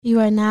You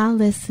are now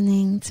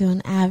listening to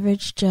an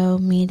Average Joe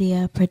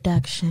Media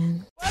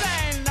production. Well,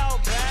 ain't no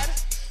better.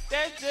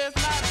 That's just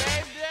my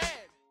baby dad.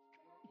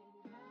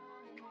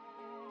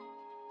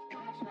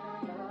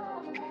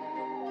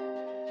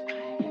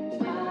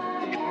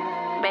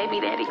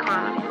 Baby Daddy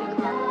Chronicles.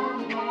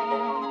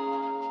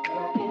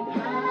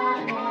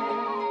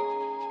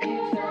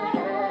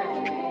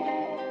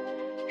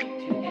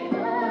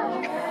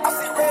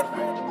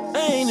 I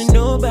ain't a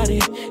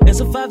nobody. As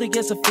a father,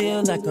 yes, I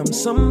feel like I'm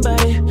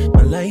somebody.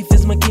 My life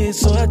is my kid,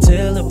 so I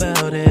tell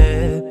about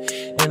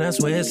it. And I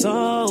swear it's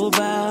all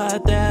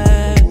about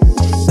that.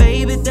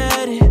 Baby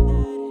daddy,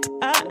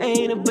 I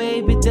ain't a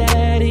baby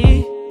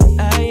daddy.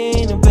 I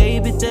ain't a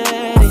baby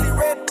daddy.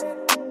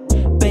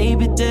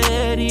 Baby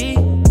daddy,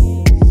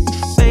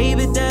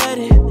 baby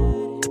daddy,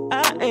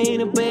 I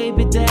ain't a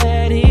baby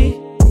daddy.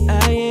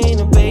 I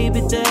ain't a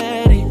baby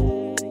daddy.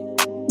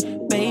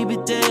 Baby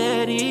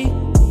daddy.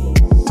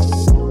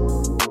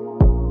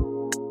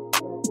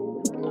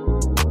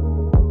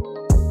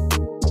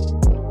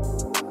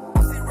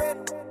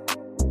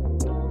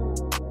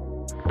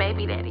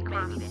 Baby Daddy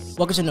Chronicles.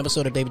 Welcome to an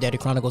episode of Baby Daddy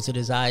Chronicles. It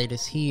is I, it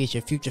is he, is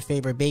your future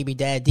favorite baby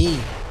daddy.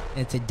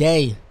 And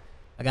today,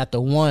 I got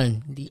the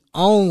one, the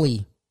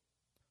only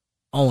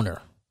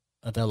owner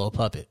of Hello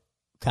Puppet,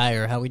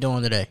 Kierra. How we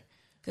doing today?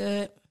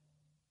 Good.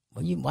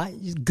 Well, why?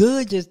 It's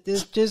good.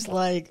 Just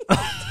like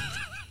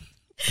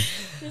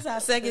This is our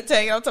second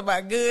take. I'm talking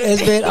about good.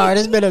 it's been. All right,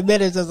 it's been a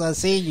minute since I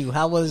seen you.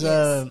 How was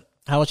your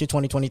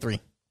 2023?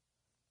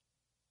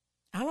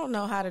 I don't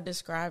know how to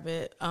describe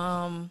it.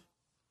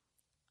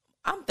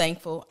 I'm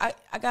thankful.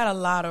 I got a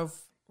lot of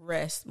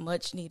rest,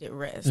 much needed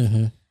rest.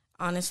 Mm-hmm.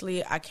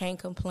 Honestly, I can't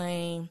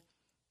complain,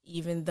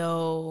 even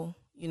though,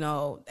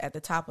 at the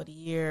top of the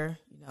year,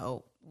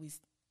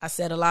 I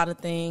said a lot of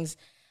things,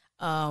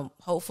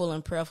 hopeful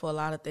and prayerful, a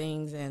lot of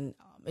things, and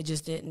it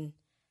just didn't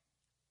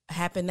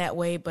happen that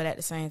way. But at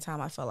the same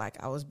time, I felt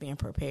like I was being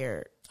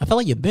prepared. I felt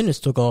like your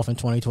business took off in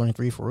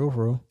 2023 for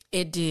real.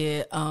 It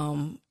did.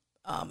 Glory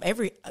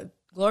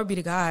be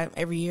to God.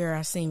 Every year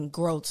I seen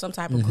growth, some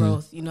type of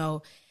growth.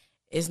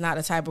 It's not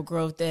the type of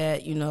growth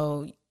that,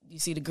 you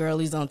see the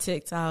girlies on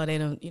TikTok, they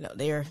don't,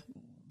 their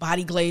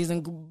body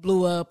glazing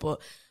blew up, or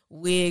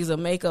wigs or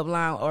makeup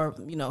line or,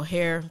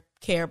 hair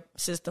care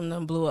system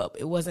done blew up.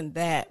 It wasn't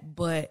that,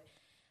 but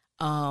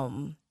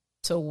to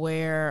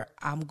where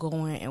I'm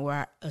going and where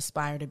I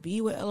aspire to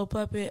be with Hello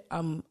Puppet,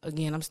 I'm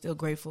still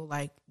grateful.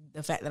 Like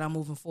the fact that I'm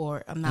moving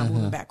forward, I'm not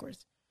moving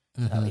backwards.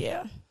 So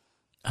yeah.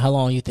 How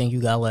long you think you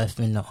got left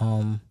in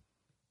the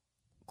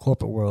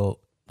corporate world?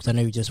 Because I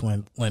know you just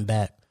went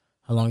back.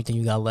 How long you think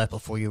you got left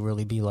before you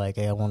really be like,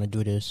 hey, I want to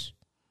do this?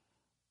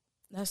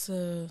 That's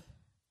a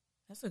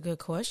good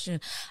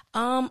question.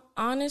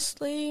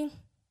 Honestly,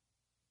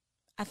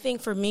 I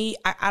think for me,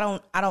 I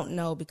don't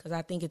know, because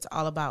I think it's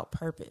all about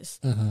purpose.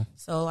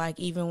 So like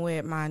even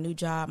with my new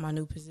job, my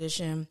new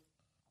position,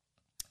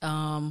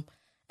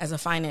 as a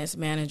finance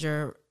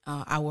manager,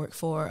 I work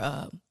for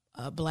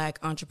a Black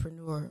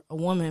entrepreneur, a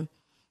woman,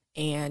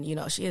 and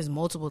she has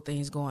multiple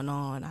things going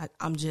on.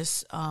 I'm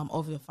just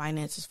over the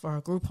finances for her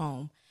group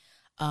home.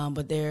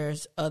 But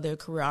there's other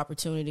career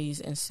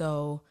opportunities. And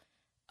so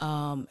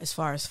as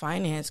far as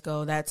finance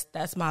go,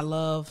 that's my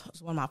love.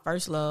 It's one of my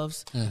first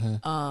loves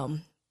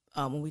when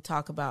we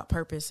talk about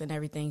purpose and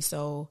everything.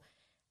 So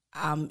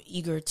I'm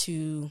eager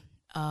to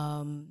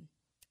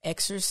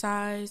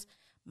exercise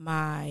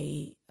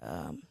my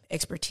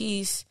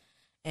expertise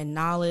and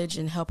knowledge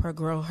and help her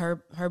grow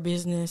her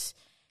business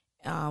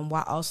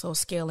while also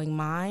scaling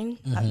mine.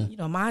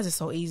 Mine is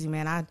so easy,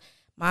 man.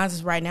 Mine's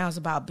is right now is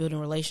about building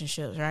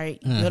relationships, right?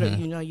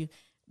 You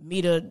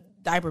meet a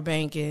diaper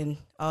bank and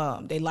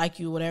they like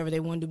you, whatever they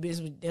want to do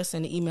business. They'll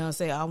send an email and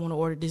say, I want to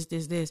order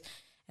this.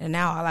 And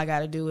now all I got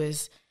to do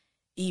is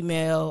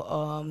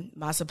email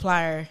my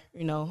supplier,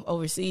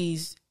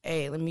 overseas.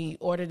 Hey, let me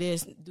order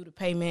this, do the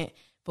payment.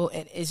 But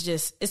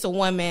it's a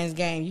one man's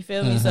game. You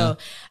feel me? So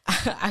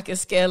I can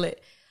scale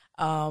it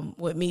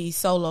with me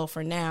solo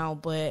for now.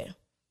 But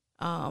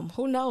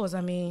who knows?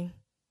 I mean,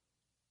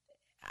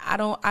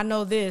 I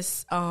know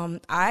this. I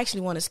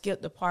actually want to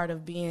skip the part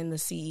of being the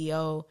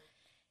CEO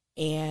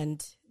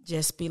and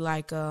just be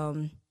like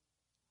a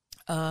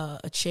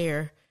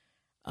chair.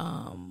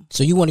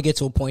 So you want to get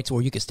to a point to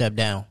where you can step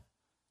down?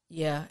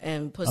 Yeah,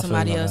 and put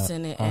somebody else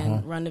in it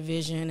and run the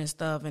vision and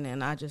stuff, and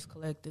then I just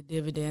collect the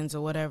dividends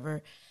or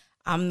whatever.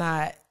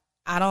 I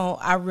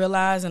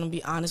realize, and I'll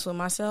be honest with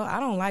myself, I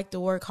don't like to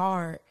work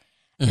hard.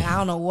 And I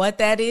don't know what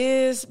that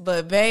is,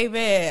 but baby,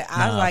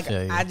 I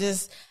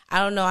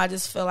don't know. I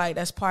just feel like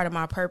that's part of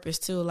my purpose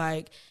too.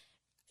 Like,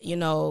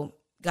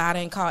 God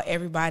ain't called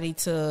everybody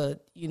to,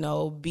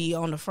 be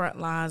on the front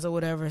lines or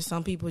whatever.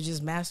 Some people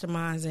just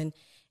masterminds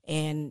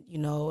and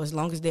as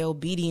long as they're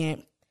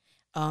obedient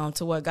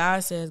to what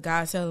God says,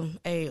 God tell them,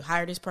 hey,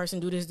 hire this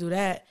person, do this, do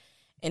that.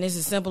 And it's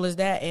as simple as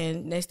that.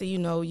 And next thing you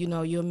know,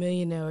 you're a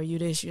millionaire or you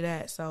this, you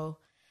that. So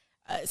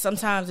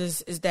sometimes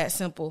it's that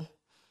simple.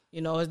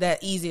 It's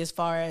that easy as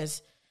far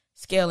as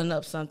scaling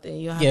up something.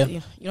 You don't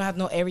have to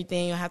know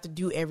everything. You don't have to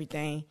do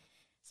everything.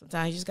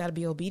 sometimes you just got to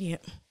be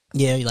obedient.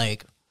 Yeah,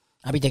 like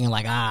I be thinking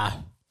like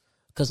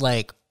because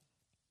like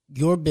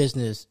your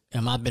business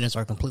and my business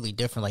are completely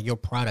different. Like you're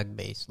product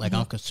based, like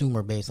I'm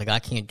consumer based. Like I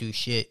can't do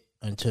shit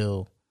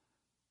until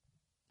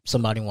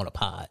somebody want a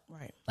pod.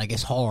 Right. Like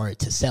it's hard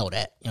to sell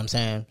that. You know what I'm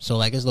saying? So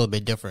like it's a little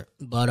bit different.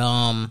 But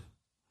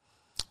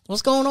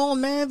what's going on,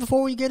 man?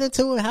 Before we get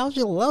into it, how's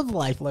your love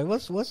life? Like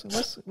what's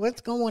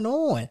going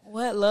on?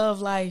 What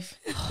love life?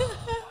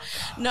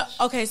 No,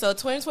 okay. So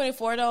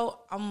 2024 though,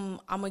 I'm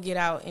gonna get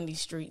out in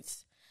these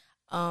streets.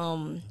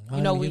 You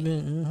know you've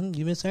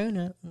been saying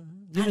that.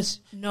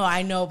 No,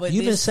 I know, but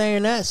you've been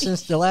saying that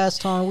since the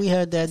last time we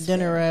had that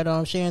dinner at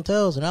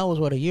Chantel's, and that was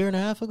what, a year and a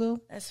half ago.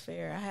 That's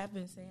fair. I have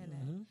been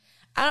saying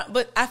that.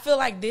 But I feel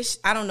like this.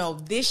 I don't know.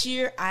 This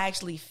year, I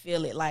actually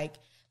feel it. Like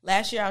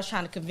last year, I was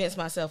trying to convince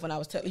myself when I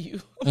was telling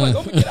you, I'm like,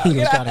 "Oh, get out, You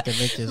was get trying out." to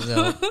convince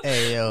yourself.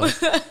 Hey yo,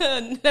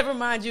 Never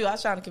mind you. I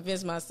was trying to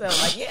convince myself,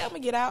 like, yeah, I'm gonna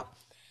get out.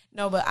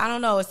 No, but I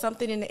don't know. It's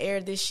something in the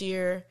air this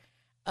year.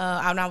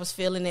 I was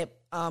feeling it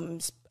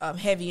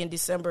heavy in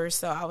December,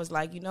 so I was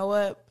like, you know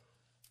what?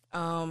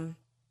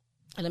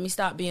 Let me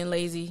stop being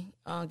lazy.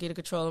 Get a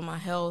control of my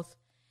health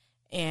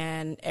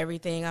and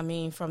everything. I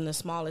mean, from the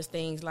smallest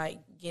things like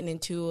getting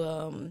into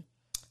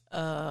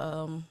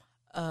a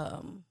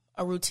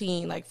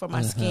routine, like for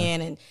my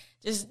skin, and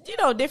just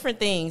different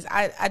things.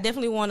 I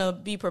definitely want to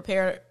be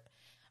prepared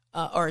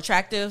or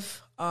attractive.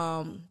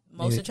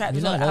 Most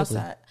attractive on the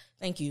outside.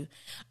 Thank you.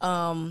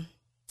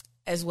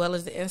 As well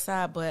as the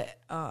inside, but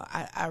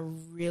I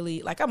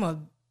really, like, I'm a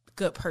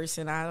good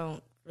person. I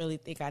don't really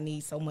think I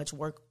need so much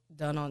work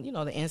done on,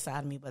 the inside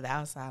of me, but the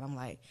outside, I'm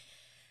like,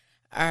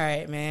 all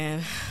right,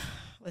 man,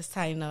 let's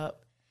tighten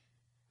up.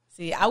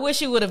 See, I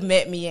wish you would have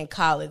met me in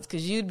college,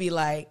 because you'd be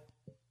like,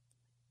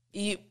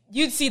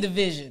 you'd see the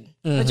vision.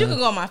 But you can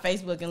go on my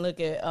Facebook and look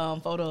at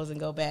photos and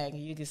go back,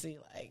 and you can see,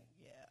 like,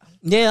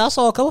 yeah, I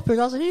saw a couple pictures.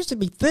 I was like, you used to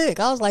be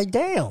thick. I was like,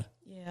 damn.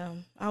 Yeah,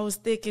 I was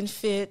thick and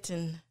fit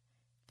and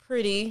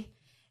pretty,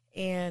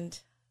 and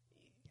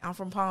I'm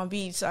from Palm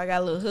Beach, so I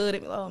got a little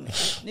hood. Oh man,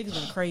 niggas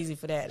been crazy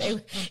for that. They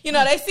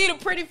see the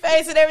pretty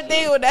face and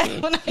everything. When I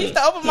used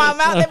to open my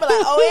mouth, they be like,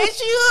 "Oh, is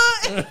she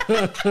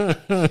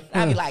hood?"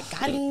 I'd be like,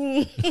 "Got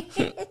him."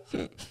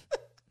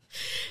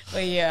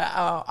 But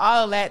yeah,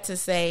 all that to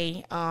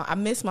say, I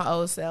miss my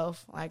old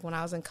self. Like when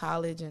I was in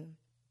college and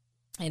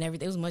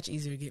everything, it was much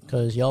easier to get.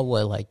 Because y'all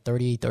what, like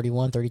 30,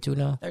 31, 32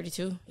 now?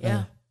 32,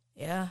 yeah.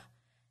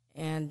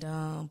 And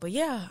but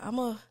yeah, I'm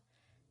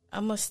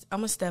a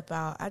step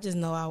out. I just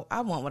know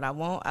I want what I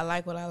want. I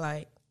like what I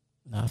like.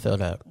 No, I feel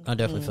that. I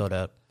definitely feel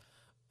that.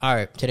 All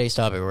right, today's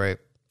topic, right?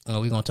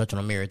 We're going to touch on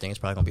a mirror thing. It's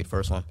probably going to be the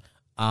first one.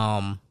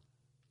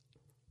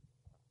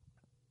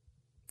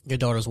 Your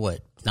daughter's what,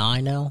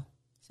 9 now?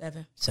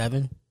 7.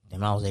 7?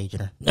 Damn, I was aging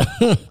her.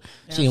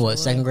 She in what,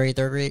 second grade,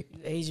 third grade? You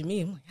aging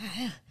me. I'm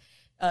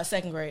like,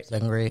 second grade.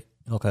 Second grade?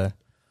 Okay.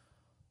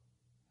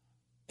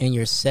 In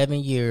your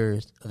 7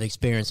 years of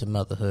experience in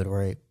motherhood,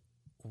 right,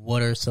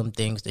 what are some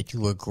things that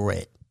you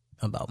regret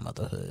about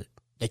motherhood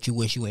that you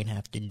wish you ain't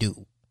have to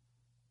do?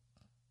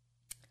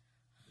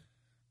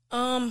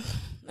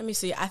 Let me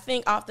see. I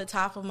think off the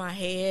top of my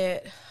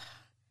head,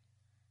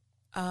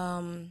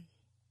 I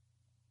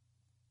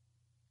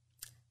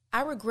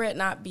regret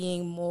not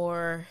being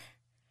more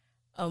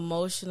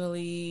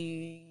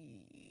emotionally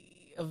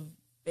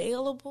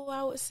available,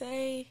 I would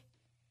say,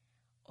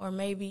 or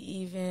maybe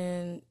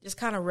even just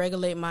kind of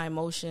regulate my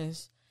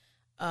emotions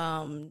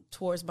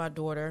towards my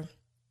daughter.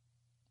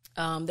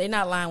 They're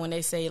not lying when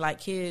they say, like,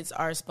 kids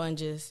are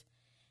sponges.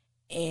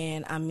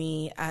 And, I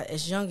mean,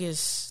 as young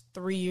as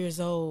 3 years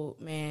old,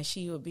 man,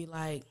 she would be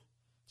like,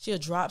 she'll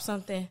drop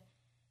something,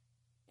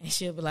 and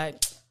she'll be like,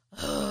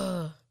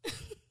 ugh.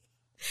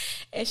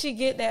 And she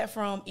get that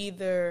from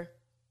either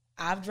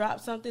I've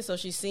dropped something, so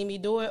she see me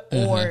do it,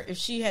 or if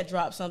she had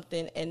dropped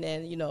something, and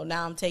then,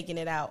 now I'm taking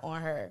it out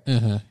on her.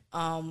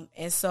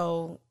 And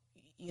so,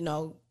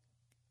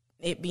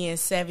 it being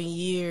 7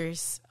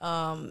 years,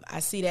 I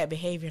see that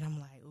behavior, and I'm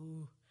like,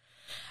 ooh,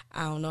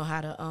 I don't know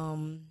how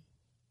to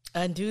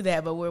undo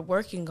that, but we're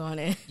working on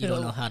it. You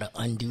don't know how to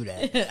undo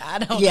that. I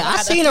don't. Yeah,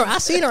 I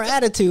seen her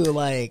attitude.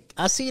 Like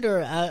I seen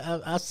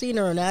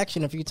her in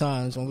action a few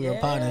times when we were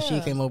potting.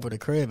 She came over the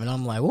crib, and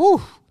I'm like,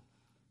 woo.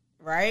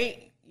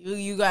 Right?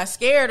 You got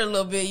scared a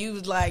little bit. You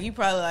was like, you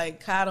probably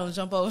like, God, don't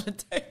jump over the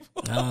table.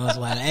 I was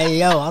like, hey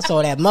yo, I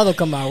saw that mother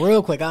come out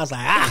real quick. I was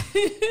like,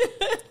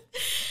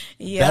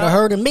 better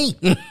her than me.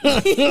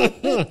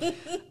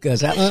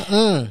 Cause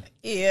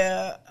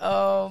yeah.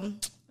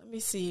 Let me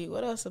see.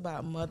 What else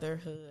about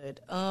motherhood?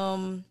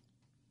 I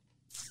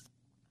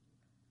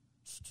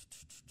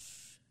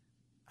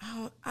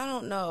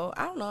don't know.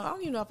 I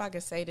don't even know if I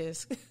can say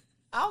this.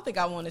 I don't think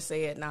I want to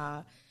say it.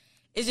 Nah.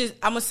 It's just,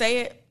 I'm going to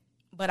say it,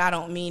 but I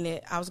don't mean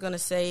it. I was going to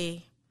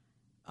say,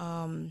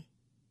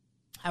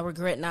 I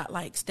regret not,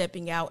 like,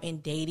 stepping out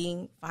and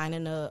dating,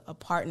 finding a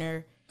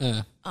partner,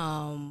 to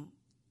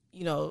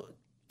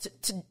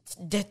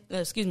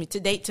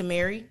date to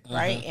marry,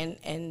 right?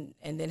 And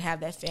then have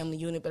that family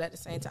unit, but at the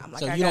same time,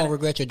 like, so you don't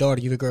regret your daughter,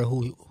 you regret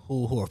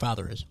who her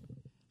father is.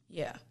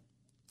 Yeah.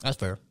 That's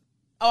fair.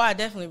 Oh, I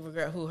definitely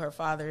regret who her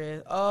father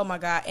is. Oh my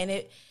God. And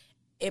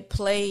it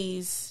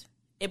plays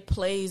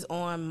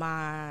on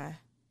my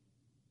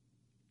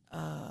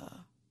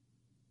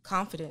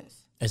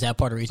confidence. Is that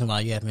part of the reason why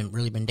you haven't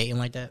really been dating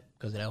like that?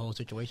 Because of that whole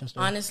situation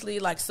still? Honestly,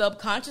 like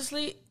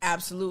subconsciously,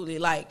 absolutely.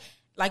 Like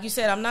you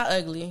said, I'm not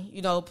ugly.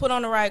 You know, put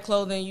on the right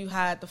clothing, you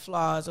hide the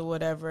flaws or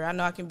whatever. I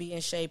know I can be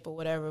in shape or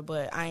whatever,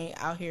 but I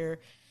ain't out here,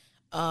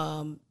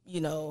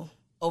 you know,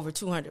 over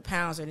 200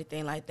 pounds or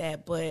anything like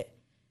that. But,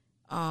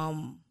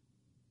 and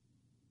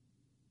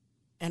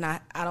I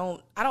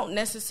don't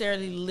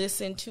necessarily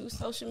listen to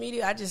social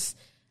media. I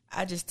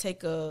just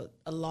take a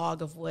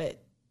log of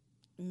what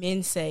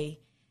men say.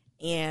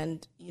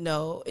 And, you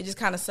know, it just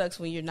kind of sucks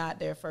when you're not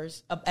their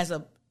first, as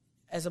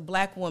a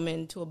black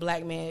woman to a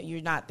black man,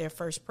 you're not their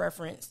first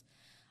preference,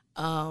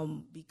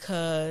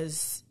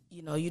 because,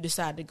 you know, you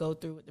decide to go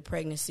through with the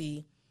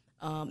pregnancy.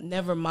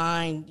 Never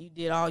mind, you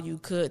did all you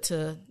could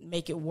to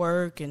make it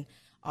work, and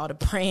all the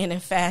praying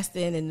and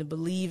fasting and the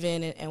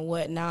believing and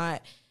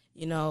whatnot.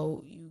 You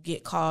know, you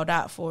get called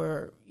out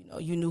for, you know,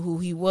 you knew who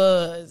he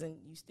was and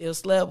you still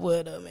slept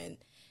with him,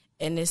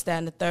 and this, that,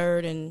 and the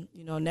third. And,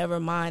 you know, never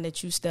mind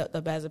that you stepped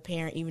up as a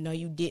parent, even though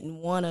you didn't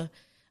want to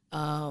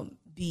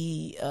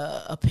be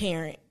a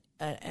parent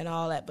and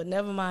all that. But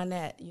never mind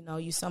that, you know,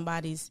 you're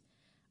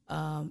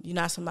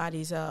not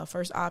somebody's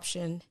first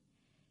option,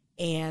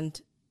 and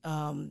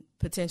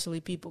potentially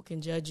people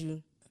can judge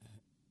you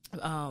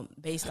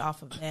based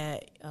off of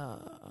that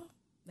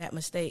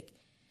mistake.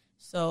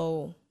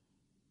 So,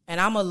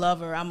 and I'm a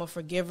lover, I'm a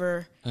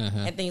forgiver,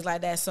 and things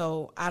like that.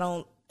 So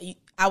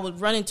I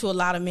would run into a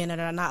lot of men that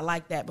are not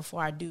like that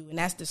before I do, and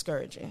that's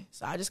discouraging.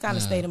 So I just kind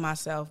of stay to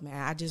myself,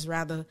 man. I just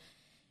rather,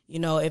 you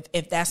know,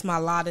 if that's my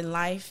lot in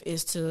life,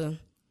 is to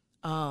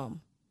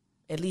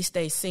at least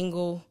stay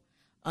single,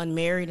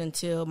 unmarried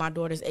until my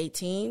daughter's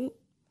 18.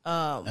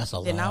 That's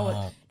a then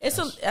long.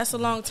 That's a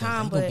long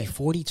time, but but be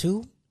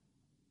 42.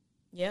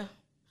 Yeah,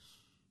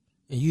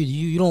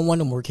 you don't want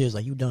no more kids.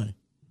 Like, you done.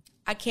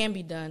 I can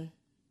be done.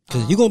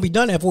 Because you're gonna be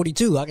done at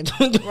 42. I can.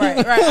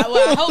 Right.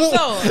 Well, I hope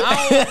so.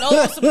 I don't want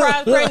no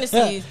surprise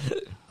pregnancies,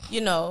 you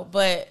know.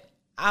 But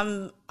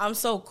I'm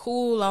so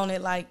cool on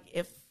it. Like,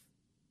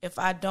 if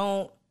I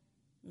don't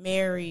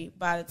marry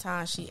by the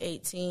time she's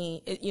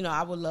 18, you know,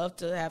 I would love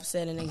to have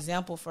set an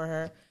example for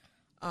her,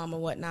 or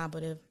whatnot.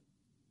 But if,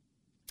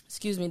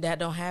 that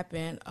don't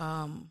happen,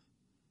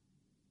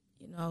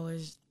 you know, I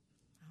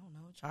don't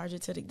know, charge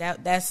it to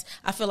that's.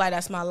 I feel like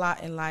that's my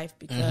lot in life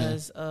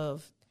because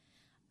of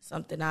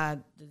the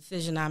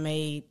decision I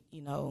made,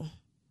 you know,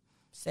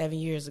 7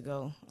 years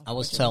ago. I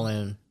was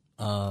telling,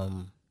 I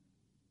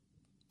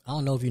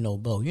don't know if you know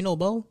Bo. You know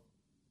Bo?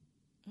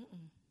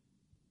 Mm-mm.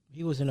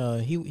 He was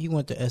he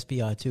went to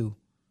SBI too.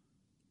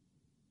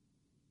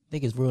 I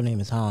think his real name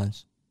is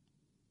Hans.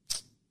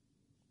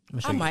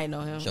 I might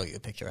know him. Show you a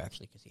picture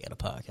actually, because he had a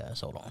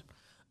podcast. Hold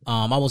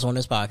on. I was on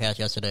this podcast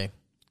yesterday,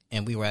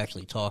 and we were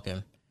actually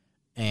talking,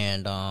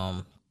 and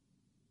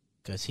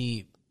because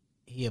he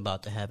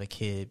about to have a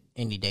kid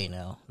any day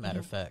now. Matter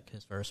of fact,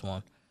 his first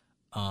one.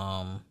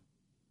 Him.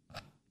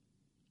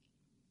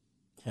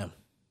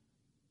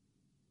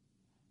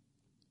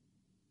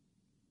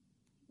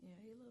 Yeah,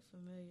 he looked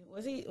familiar.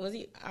 Was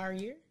he our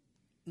year?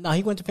 No,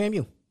 he went to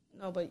FAMU.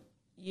 No, but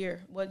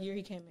year. What year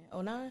he came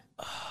in? 09?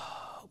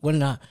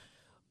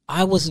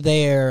 I was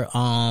there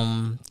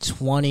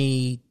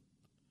 2010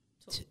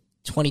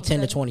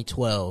 to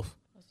 2012.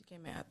 He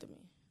came in after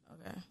me.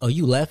 Okay. Oh,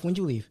 you left? When'd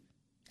you leave?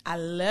 I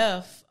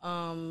left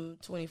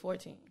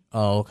 2014.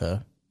 Oh, okay.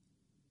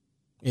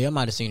 Yeah, I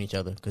might have seen each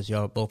other because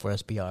y'all both were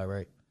SBI,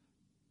 right?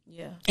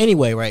 Yeah.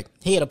 Anyway, right,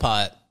 he had a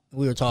pod.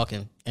 We were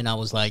talking, and I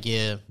was like,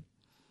 yeah,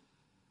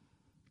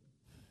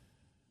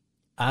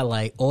 I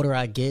like, older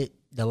I get,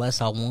 the less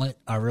I want.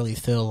 I really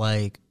feel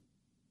like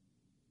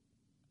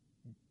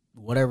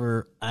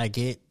whatever I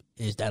get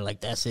is that,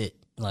 like, that's it.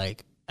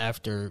 Like,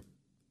 after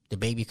the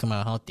baby come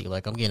out healthy,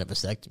 like, I'm getting a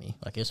vasectomy.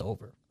 Like, it's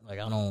over. Like,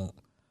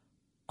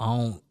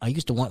 I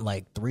used to want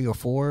like 3 or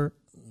 4.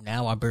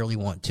 Now I barely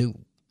want 2.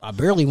 I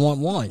barely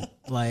want 1.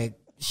 Like,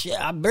 shit,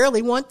 I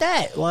barely want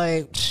that.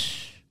 Like,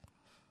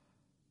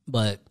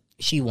 but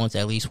she wants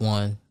at least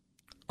 1.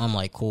 I'm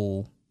like,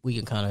 cool. We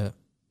can kind of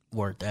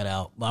work that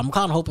out. But I'm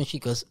kind of hoping she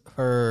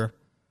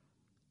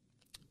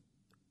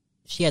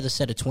has a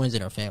set of twins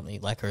in her family.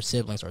 Like, her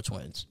siblings are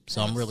twins.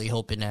 So I'm really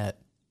hoping that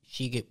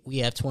we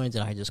have twins,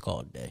 and I just call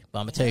it a day. But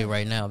I'm gonna tell you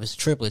right now, if it's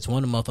triplets,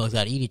 one of the motherfuckers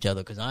gotta eat each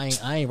other, because I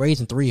ain't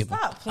raising 3 of them.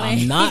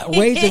 I'm not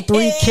raising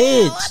 3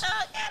 kids.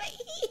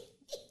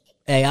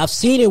 Hey, I've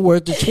seen it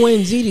where the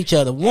twins eat each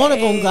other. One of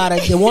them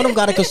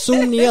gotta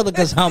consume the other,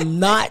 because I'm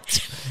not.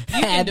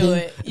 You can do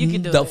it.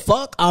 The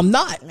fuck, I'm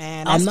not.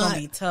 Man, that's gonna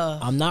be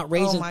tough. I'm not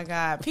raising. Oh my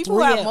God, people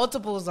who have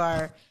multiples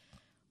are.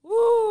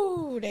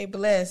 Woo, they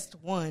blessed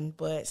one,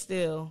 but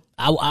still.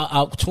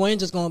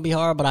 Twins is going to be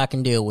hard, but I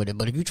can deal with it.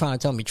 But if you're trying to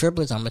tell me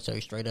triplets, I'm going to tell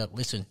you straight up,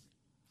 listen.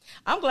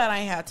 I'm glad I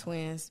ain't had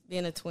twins,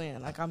 being a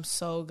twin. Like, I'm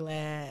so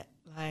glad.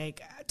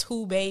 Like,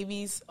 2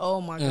 babies. Oh,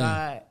 my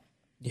God.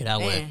 Yeah,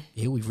 that would.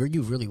 You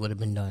really would have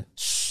been done.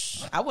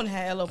 I wouldn't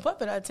have had a little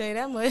puppet, I'll tell you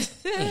that much.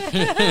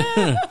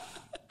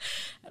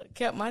 I'd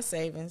kept my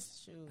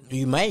savings. Shoot.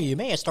 You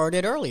may have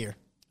started earlier.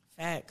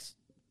 Facts.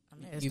 I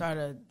may have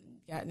started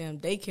a goddamn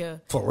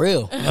daycare. For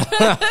real.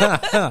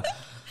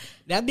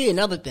 That'd be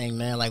another thing,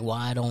 man. Like,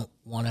 why I don't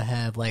want to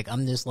have, like,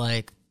 I'm just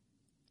like,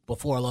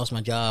 before I lost my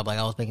job, like,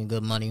 I was making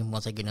good money.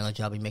 Once I get another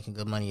job, I'm making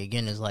good money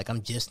again. It's like,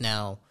 I'm just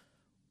now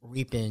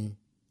reaping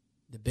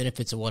the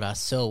benefits of what I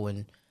sow,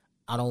 and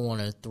I don't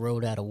want to throw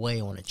that away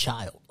on a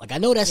child. Like, I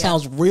know that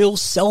sounds real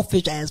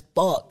selfish as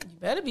fuck. You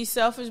better be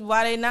selfish.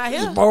 Why they not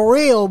here? For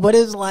real, but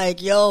it's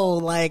like, yo,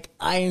 like,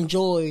 I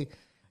enjoy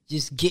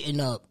just getting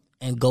up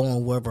and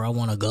going wherever I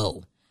want to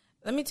go.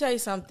 Let me tell you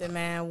something,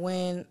 man.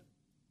 When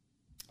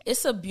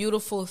it's a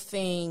beautiful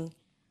thing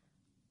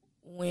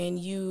when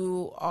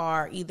you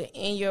are either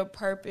in your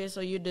purpose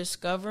or you're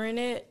discovering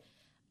it,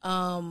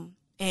 and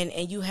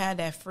you have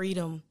that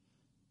freedom.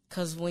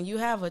 Because when you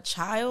have a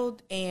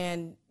child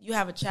and you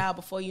have a child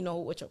before you know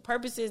what your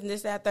purpose is and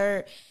this, that,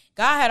 third,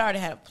 God had already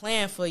had a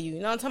plan for you. You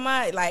know what I'm talking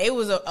about? Like, it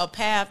was a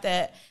path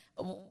that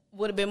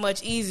would have been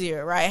much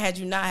easier, right, had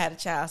you not had a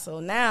child. So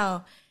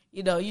now,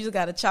 you know, you just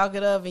got to chalk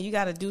it up and you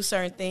got to do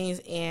certain things.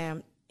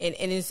 And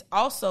it's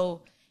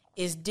also,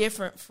 it's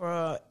different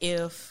for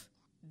if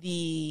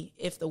the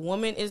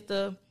woman is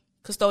the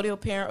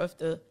custodial parent or if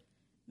the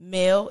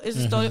male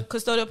is the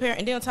custodial parent.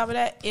 And then on top of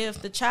that,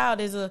 if the child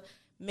is a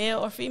male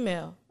or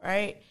female,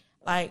 right?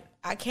 Like,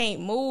 I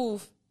can't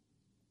move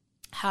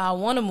how I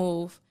want to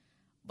move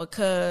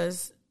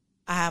because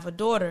I have a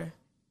daughter,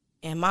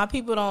 and my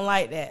people don't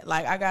like that.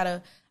 Like, I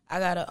got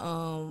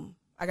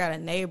a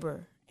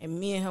neighbor, and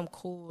me and him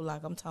cool.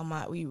 Like, I'm talking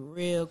about, we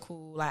real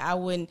cool. Like, I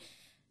wouldn't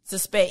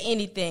suspect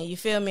anything. You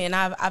feel me? And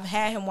I've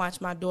had him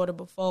watch my daughter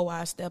before while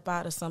I step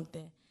out or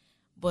something.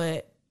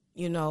 But,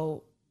 you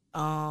know,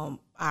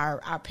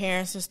 our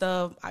parents and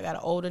stuff. I got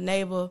an older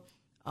neighbor.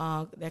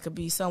 That could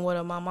be somewhat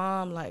of my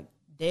mom. Like,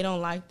 they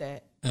don't like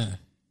that.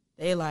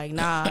 They like,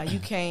 nah, you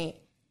can't.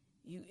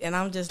 And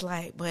I'm just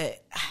like,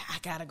 but I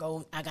gotta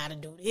go. I gotta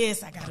do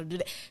this. I gotta do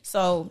that.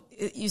 So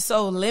you're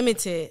so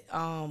limited.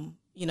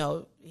 You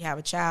know, you have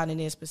a child in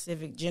a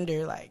specific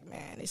gender. Like,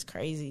 man, it's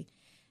crazy.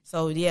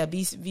 So yeah,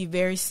 be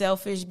very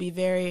selfish. Be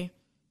very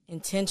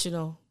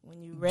intentional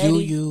when you're ready. Do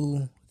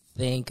you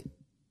think?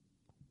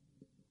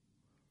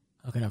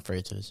 How can I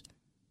phrase this?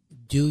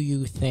 Do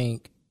you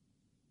think,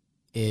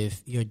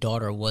 if your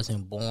daughter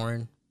wasn't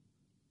born,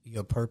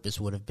 your purpose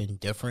would have been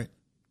different?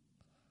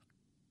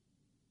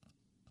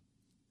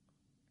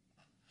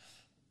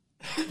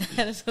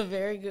 That is a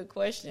very good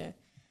question.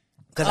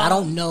 Because I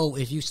don't know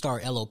if you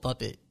start LO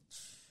Puppet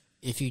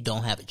if you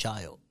don't have a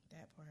child.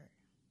 That part.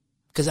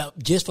 Because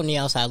just from the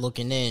outside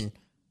looking in,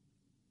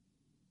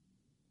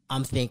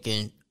 I'm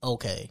thinking,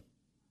 okay,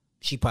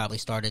 she probably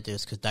started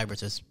this because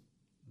diapers is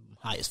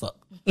high as fuck.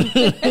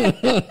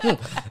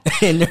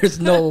 And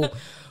there's no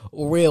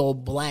real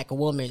black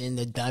woman in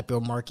the diaper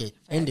market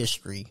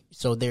industry.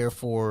 So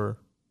therefore,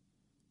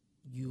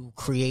 you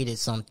created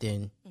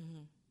something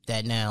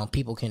that now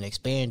people can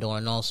expand on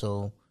and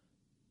also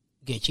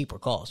get cheaper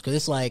costs. Because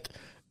it's like,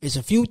 it's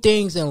a few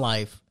things in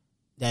life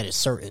that is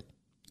certain.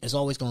 It's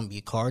always going to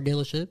be car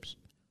dealerships,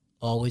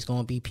 always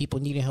going to be people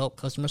needing help,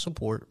 customer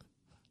support,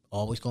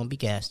 always going to be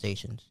gas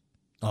stations,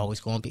 always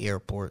going to be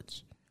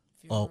airports,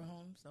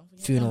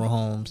 funeral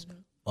homes,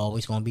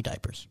 always going to be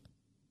diapers.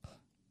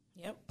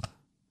 Yep.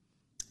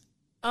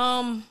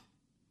 To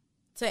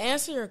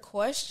answer your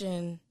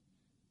question,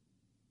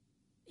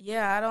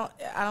 yeah,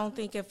 I don't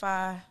think if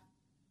I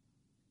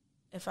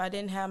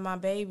didn't have my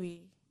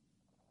baby,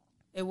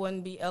 it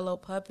wouldn't be LO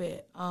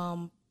Puppet.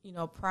 You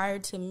know, prior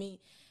to me,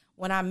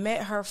 when I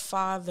met her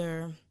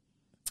father,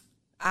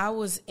 I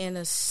was in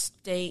a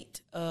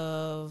state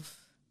of,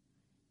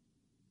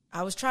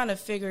 I was trying to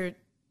figure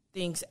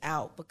things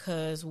out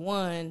because,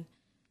 one,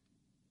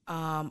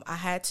 I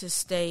had to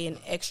stay an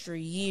extra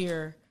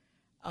year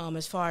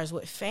as far as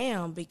with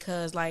fam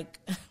because, like,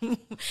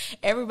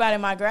 everybody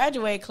in my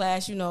graduate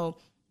class, you know,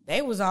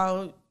 they was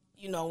all,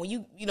 you know, when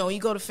you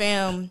go to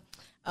fam,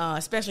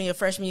 especially in your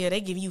freshman year,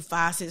 they give you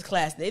 5-6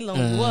 classes. They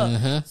loan you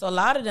up. So a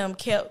lot of them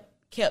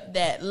kept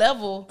that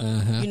level,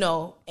 you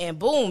know, and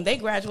boom, they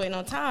graduating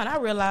on time. I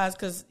realized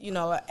because, you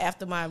know,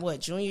 after my,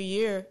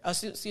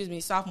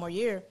 sophomore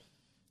year,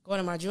 going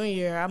to my junior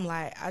year, I'm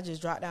like, I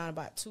just dropped down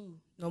about 2,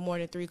 no more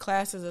than 3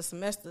 classes a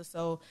semester.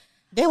 So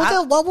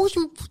what was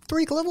you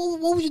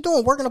what was you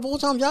doing? Working a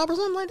full-time job or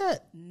something like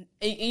that?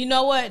 You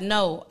know what?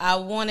 No, I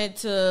wanted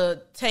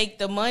to take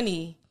the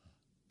money.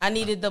 I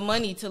needed the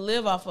money to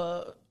live off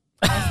of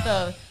and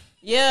stuff.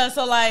 Yeah,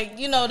 so like,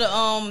 you know,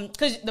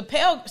 cause the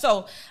Pell,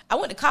 so I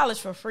went to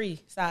college for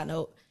free, side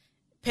note.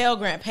 Pell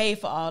Grant paid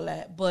for all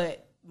that,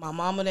 but my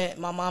mama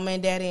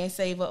and daddy didn't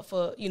save up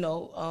for, you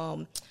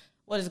know,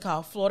 what is it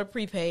called? Florida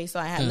prepaid. So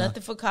I had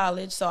nothing for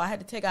college, so I had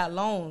to take out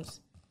loans.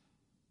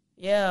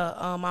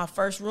 Yeah, my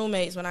first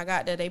roommates, when I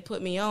got there, they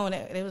put me on.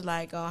 They was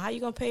like, how you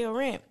going to pay your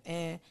rent?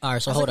 And all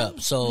right, so hold up.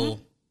 So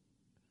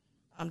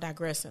I'm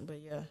digressing, but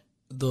yeah.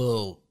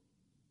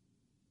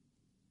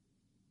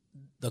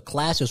 the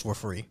classes were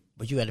free,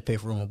 but you had to pay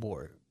for room and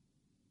board.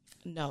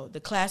 No, the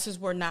classes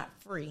were not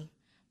free.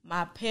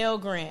 My Pell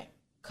Grant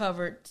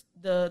covered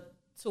the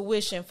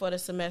tuition for the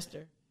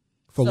semester.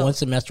 For one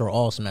semester or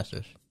all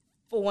semesters?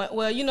 For one,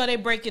 well, they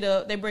break it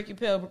up. They break your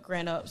Pell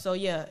Grant up. So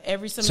yeah,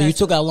 every semester. So you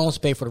took out loans to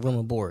pay for the room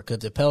and board because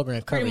the Pell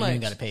Grant covered, you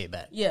ain't got to pay it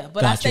back. Yeah,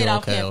 but I stayed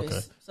off campus.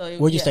 Okay. So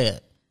where'd you stay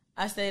at?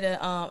 I stayed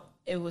at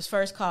it was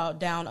first called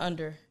Down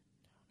Under.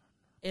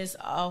 It's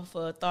off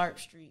of Tharp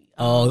Street.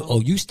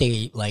 You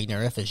stayed like near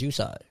FSU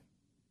side.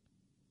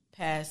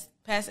 Past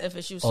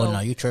FSU. So, no,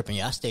 you tripping?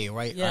 Yeah, I stayed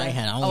right. Yeah. I ain't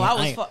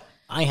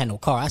had no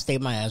car. I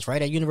stayed my ass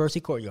right at University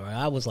Courtyard.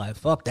 I was like,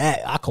 fuck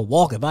that. I could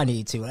walk if I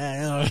need to.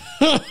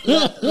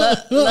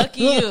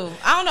 Lucky you.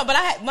 I don't know, but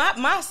I had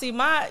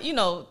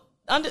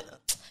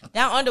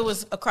Down Under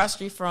was across the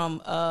street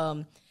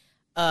from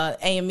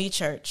AME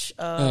Church,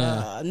 New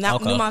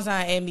Mount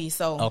Zion AME.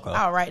 So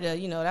I was right there.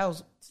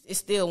 It's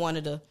still one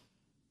of the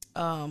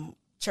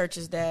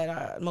churches that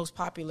are most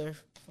popular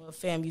for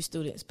FAMU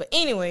students. But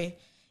anyway,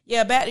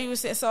 yeah, back to you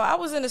said. So I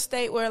was in a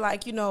state where I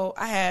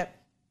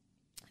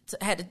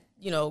had to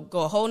go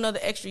a whole nother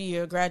extra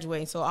year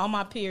graduating. So all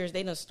my peers,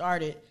 they done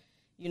started,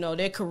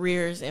 their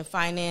careers in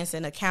finance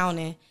and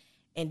accounting.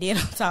 And then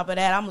on top of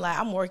that,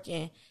 I'm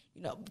working,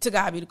 to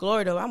God be the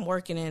glory though, I'm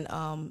working in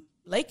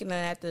Lakeland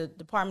at the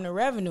Department of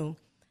Revenue,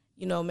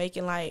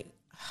 making I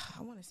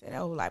want to say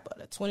that was like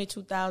a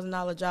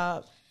 $22,000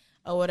 job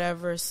or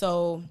whatever.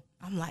 So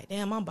I'm like,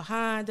 damn, I'm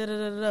behind.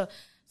 So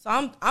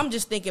I'm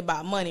just thinking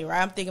about money,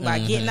 right? I'm thinking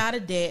about getting out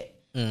of debt.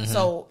 Mm-hmm.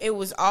 So it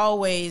was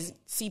always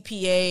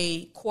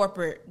CPA,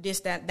 corporate,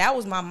 this, that. That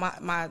was my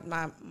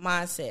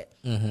mindset.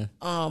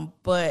 Mm-hmm.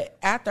 But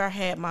after I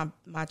had my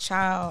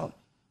child,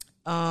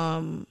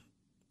 something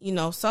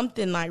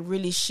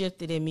really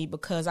shifted in me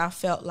because I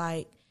felt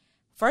like,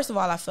 first of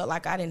all, I felt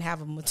like I didn't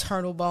have a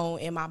maternal bone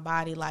in my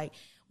body. Like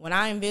when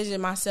I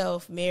envisioned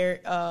myself married,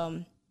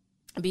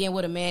 being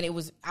with a man,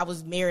 I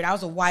was married. I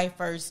was a wife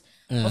first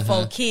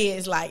before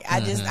kids. Like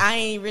I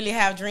ain't really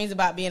have dreams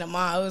about being a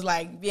mom. It was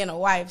like being a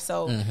wife.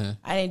 So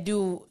I didn't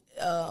do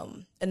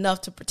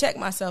enough to protect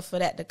myself for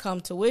that to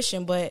come to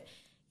fruition. But,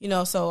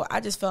 so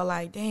I just felt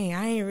like, dang,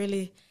 I ain't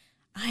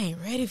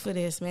ready for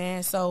this,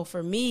 man. So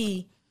for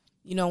me,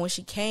 when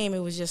she came, it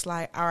was just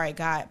like, all right,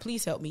 God,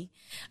 please help me.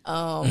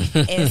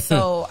 And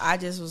so I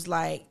just was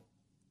like,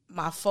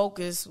 my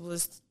focus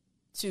was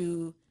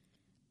to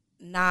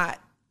not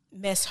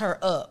mess her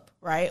up,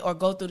 right? Or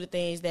go through the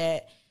things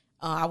that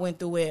I went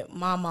through with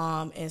my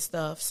mom and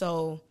stuff.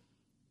 So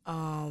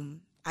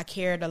I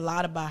cared a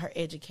lot about her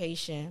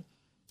education.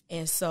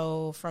 And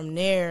so from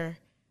there,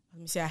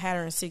 I had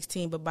her in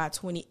 2016, but by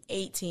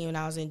 2018 when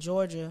I was in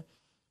Georgia,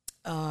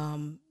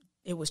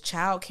 it was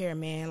childcare,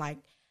 man. Like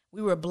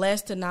I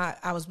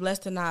was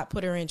blessed to not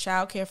put her in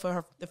childcare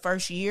for the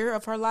first year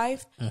of her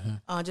life,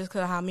 just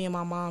because of how me and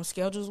my mom's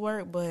schedules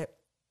work. But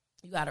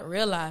you got to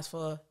realize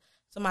for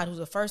somebody who's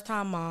a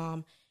first-time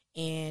mom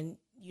and,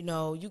 you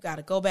got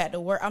to go back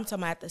to work. I'm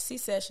talking about at the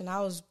C-section,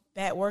 I was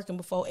back working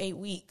before 8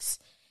 weeks.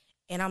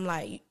 And I'm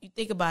like, you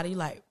think about it, you're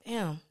like,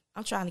 damn,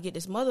 I'm trying to get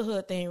this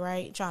motherhood thing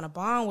right, trying to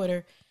bond with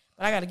her,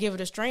 but I got to give her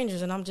to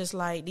strangers. And I'm just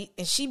like,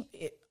 and she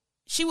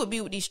would be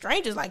with these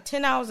strangers like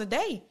 10 hours a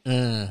day.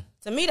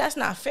 To me, that's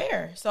not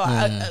fair. So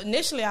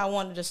initially I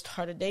wanted to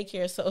start a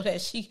daycare so that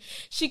she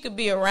could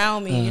be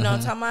around me, you know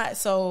what I'm talking about?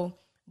 So,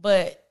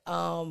 but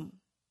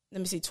let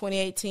me see,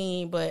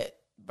 2018, but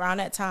around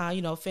that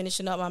time,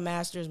 finishing up my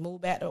master's,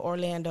 moved back to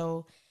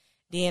Orlando.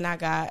 Then I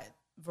got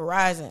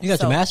Verizon. You got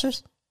your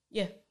master's?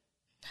 Yeah.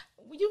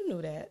 Well, you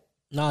knew that.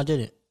 No, I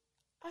didn't.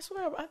 I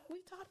swear, we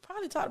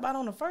probably talked about it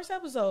on the first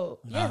episode.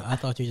 No, yeah. I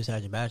thought you just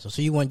had your bachelor's.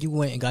 So you went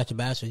and got your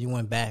bachelor's. You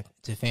went back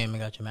to FAM and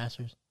got your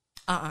master's?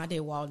 I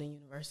did Walden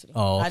University.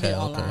 Oh, okay. I did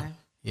online.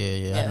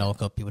 Yeah. I know a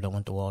couple people that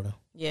went to Walden.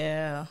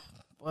 Yeah.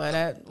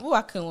 Well,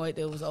 I couldn't wait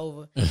till it was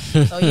over.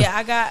 So,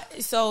 yeah,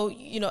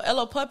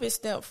 LO Puppet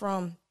stemmed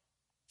from,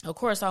 of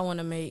course, I want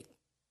to make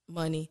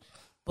money,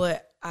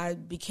 but I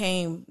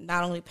became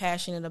not only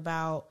passionate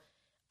about,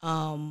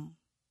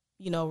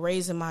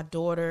 raising my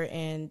daughter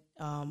and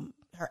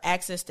her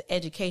access to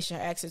education,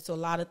 her access to a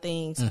lot of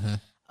things.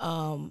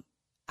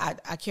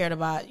 I cared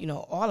about,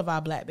 all of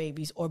our black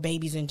babies or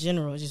babies in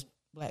general. Just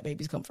black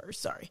babies come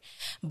first, sorry.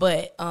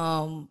 But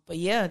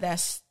yeah,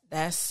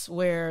 that's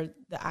where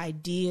the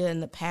idea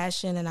and the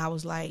passion, and I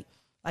was like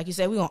you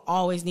said, we're going to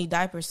always need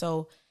diapers.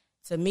 So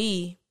to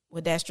me,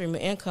 with that stream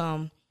of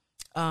income,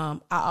 I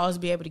always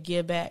be able to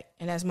give back.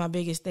 And that's my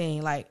biggest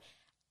thing. Like,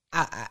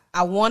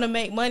 I want to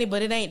make money,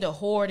 but it ain't to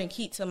hoard and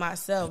keep to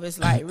myself. It's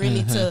like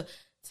really to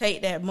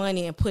take that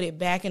money and put it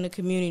back in the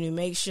community,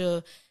 make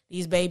sure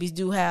these babies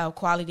do have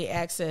quality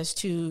access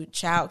to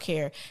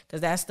childcare,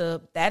 because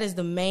that is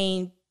the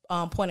main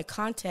point of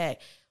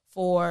contact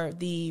for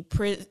the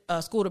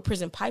school to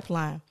prison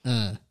pipeline.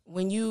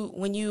 When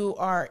you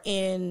are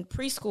in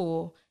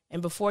preschool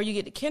and before you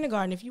get to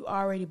kindergarten, if you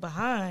already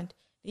behind,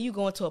 then you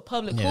go into a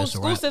public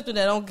school system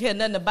that don't care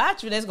nothing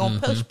about you, that's gonna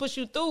push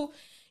you through.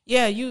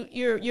 Yeah,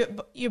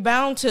 you're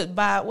bound to,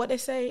 by what they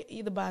say,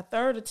 either by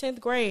 3rd or 10th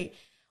grade,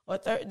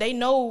 or they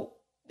know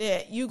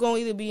that you gonna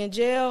either be in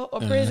jail or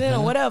prison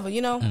or whatever,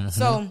 you know.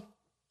 So,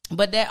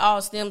 but that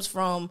all stems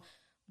from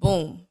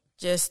boom,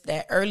 just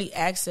that early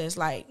access.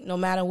 Like no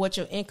matter what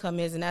your income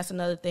is, and that's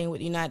another thing with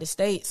the United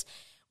States,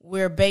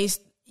 we're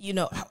based. You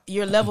know,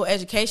 your level of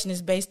education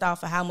is based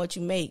off of how much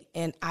you make,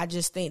 and I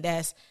just think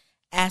that's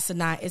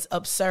asinine. It's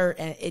absurd,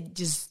 and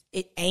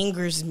it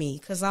angers me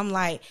because I'm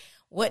like,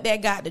 what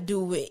that got to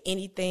do with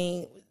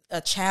anything? A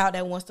child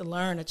that wants to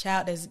learn, a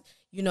child that's,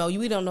 you know,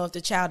 we don't know if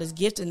the child is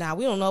gifted now.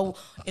 We don't know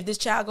if this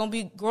child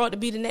gonna grow up to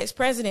be the next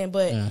president.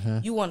 But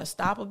you want to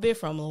stop a bit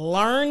from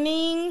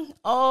learning?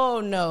 Oh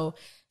no!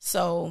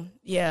 So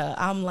yeah,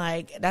 I'm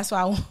like, that's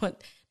why I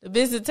want the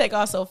business to take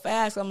off so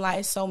fast. I'm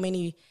like, so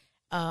many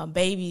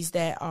babies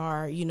that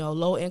are, you know,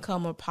 low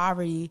income or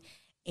poverty,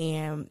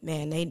 and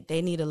man,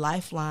 they need a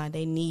lifeline.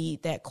 They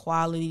need that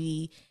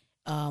quality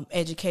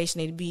education.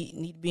 They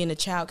need to be in a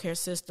child care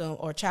system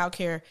or child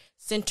care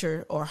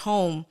center or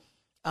home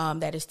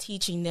that is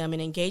teaching them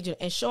and engaging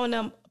and showing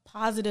them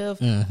positive,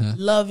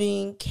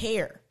 loving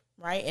care,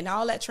 right? And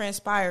all that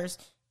transpires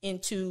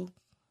into,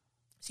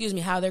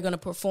 how they're going to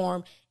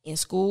perform in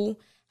school,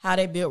 how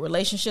they build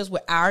relationships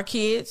with our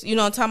kids, you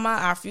know what I'm talking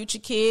about, our future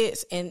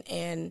kids, and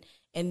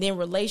then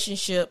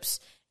relationships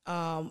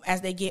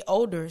as they get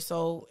older.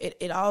 So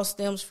it all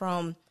stems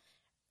from,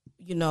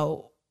 you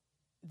know,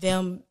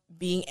 them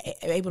being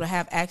able to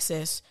have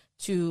access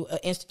to an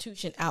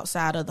institution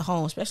outside of the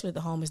home, especially if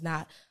the home is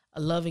not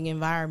a loving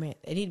environment.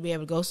 They need to be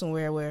able to go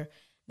somewhere where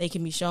they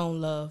can be shown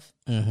love.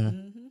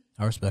 I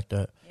respect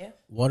that. Yeah.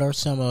 What do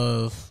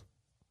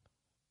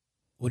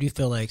you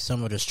feel like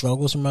some of the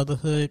struggles in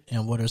motherhood,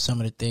 and what are some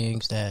of the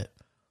things that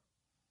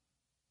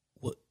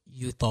what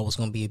you thought was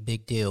going to be a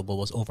big deal but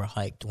was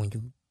overhyped when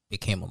you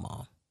became a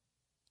mom?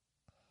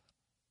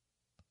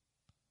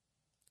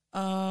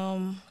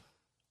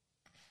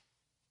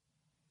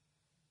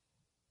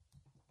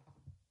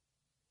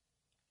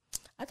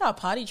 I thought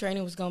potty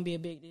training was gonna be a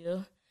big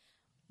deal,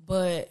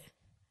 but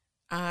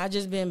I've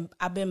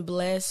been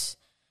blessed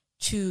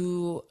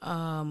to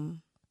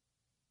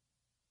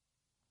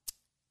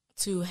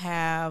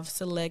have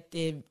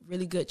selected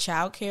really good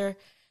childcare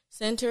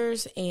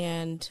centers,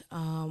 and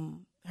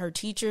her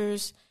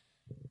teachers,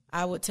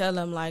 I would tell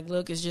them like,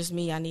 look, it's just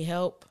me, I need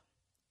help,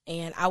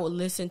 and I would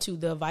listen to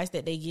the advice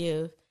that they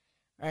give.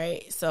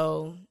 Right,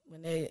 so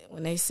when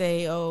they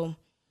say, oh,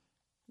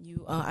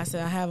 I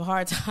said I have a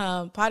hard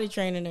time potty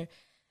training her.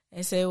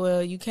 They say,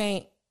 well, you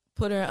can't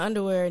put her in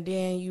underwear and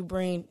then you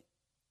bring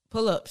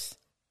pull-ups.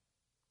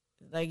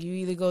 Like, you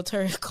either go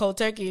cold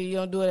turkey or you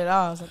don't do it at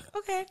all. I was like,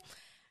 okay.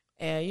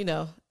 And, you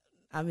know,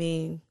 I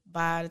mean,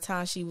 by the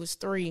time she was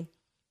 3,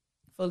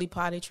 fully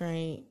potty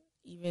trained,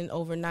 even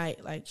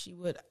overnight, like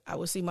I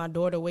would see my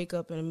daughter wake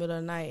up in the middle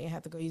of the night and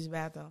have to go use the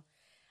bathroom.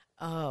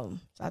 So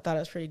I thought it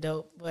was pretty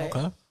dope. But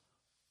okay.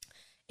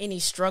 Any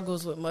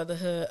struggles with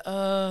motherhood?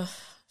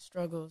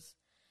 Struggles.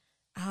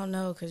 I don't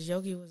know, because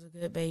Yogi was a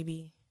good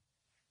baby.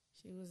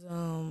 She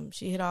was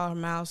she hit all her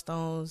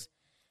milestones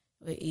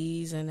with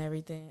ease and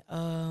everything.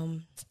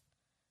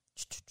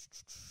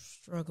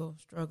 Struggle.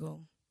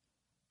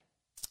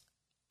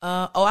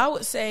 I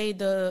would say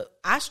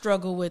I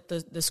struggle with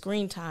the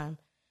screen time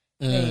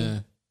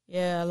thing.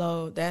 Yeah,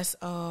 hello. That's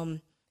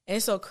and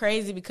it's so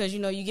crazy because, you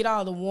know, you get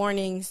all the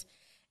warnings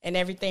and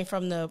everything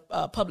from the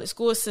public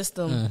school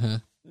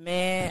system.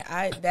 Man,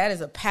 that is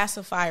a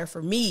pacifier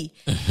for me.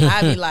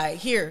 I'd be like,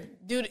 here,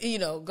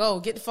 go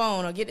get the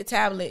phone or get the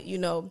tablet, you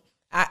know.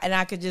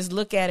 I could just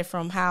look at it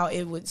from how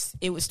it would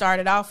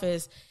started off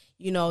as,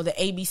 you know, the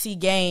ABC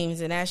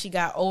games, and as she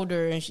got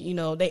older, and she, you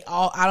know,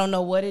 I don't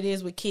know what it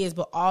is with kids,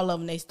 but all of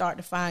them, they start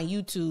to find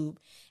YouTube,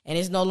 and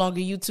it's no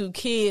longer YouTube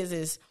Kids,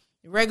 it's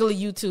regular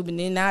YouTube, and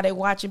then now they're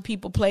watching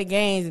people play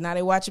games, and now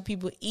they're watching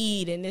people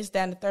eat, and this,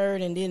 that, and the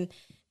third, and then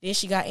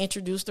she got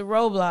introduced to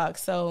Roblox,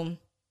 so,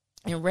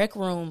 and Rec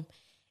Room,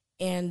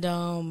 and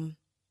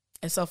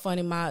it's so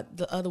funny.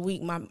 The other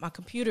week, my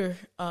computer,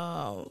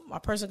 my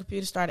personal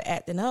computer started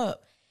acting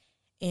up,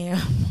 and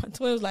my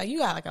twin was like, "You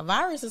got like a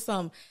virus or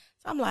something?"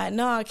 So I'm like,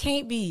 "No, it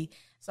can't be."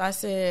 So I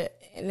said,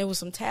 and there was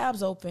some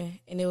tabs open,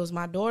 and it was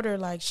my daughter.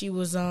 Like, she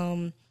was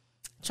trying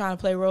to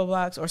play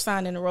Roblox or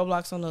sign into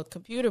Roblox on the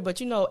computer, but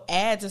you know,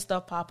 ads and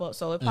stuff pop up.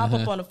 So it pop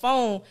up on the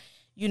phone.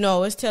 You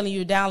know, it's telling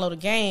you to download a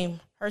game.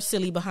 Her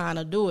silly behind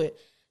will do it.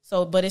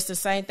 So, but it's the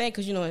same thing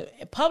because, you know,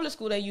 in public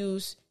school they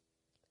use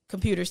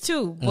computers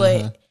too,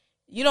 but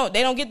they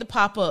don't get the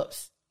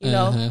pop-ups, you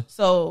know?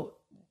 So,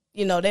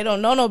 you know, they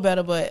don't know no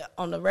better, but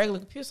on the regular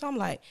computer, so I'm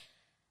like,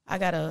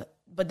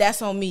 but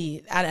that's on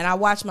me. And I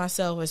watch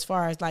myself as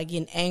far as like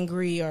getting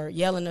angry or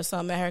yelling or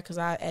something at her because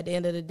at the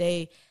end of the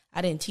day,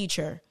 I didn't teach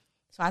her.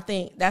 So I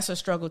think that's a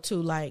struggle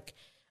too. Like,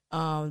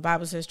 the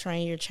Bible says,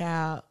 train your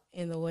child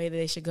in the way that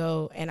they should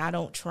go, and I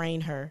don't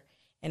train her,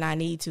 and I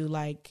need to,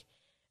 like,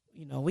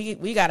 you know,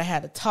 we got to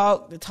have to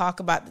talk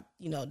about,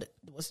 you know,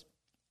 what's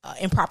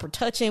improper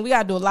touching. We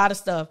got to do a lot of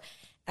stuff.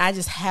 I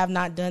just have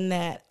not done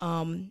that.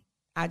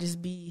 I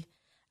be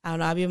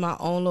in my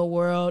own little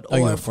world. Are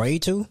you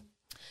afraid to?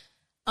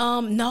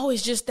 No,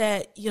 it's just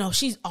that,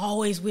 she's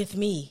always with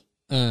me.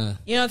 You know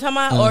what I'm talking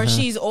about?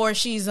 Mm-hmm. Or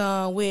she's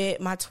with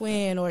my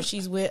twin, or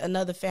she's with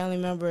another family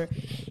member.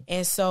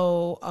 And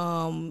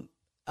so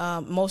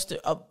most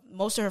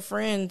of her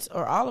friends,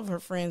 or all of her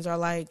friends, are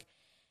like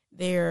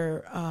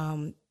they're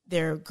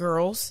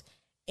girls,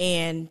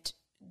 and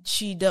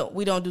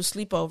we don't do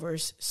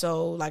sleepovers.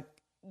 So like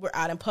we're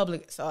out in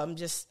public. So I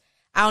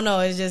don't know,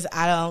 it's just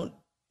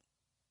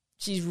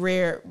she's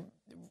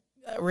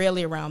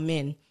rarely around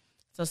men.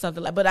 So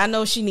something like, but I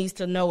know she needs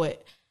to know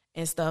it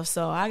and stuff.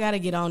 So I got to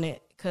get on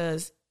it,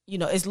 because,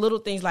 it's little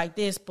things like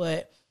this.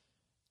 But,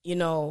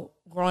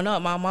 growing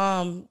up, my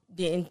mom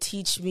didn't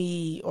teach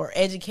me or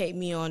educate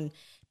me on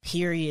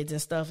periods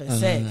and stuff and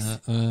sex,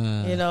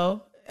 and I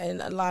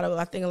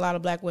think a lot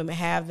of black women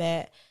have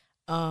that.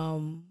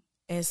 And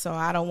so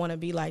I don't want to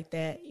be like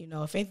that.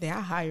 If anything,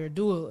 I hire her to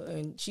do it,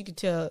 and she could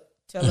tell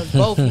us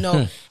both,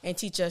 and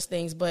teach us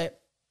things.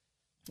 But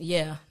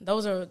yeah,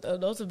 those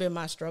have been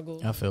my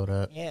struggles. I feel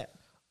that. Yeah.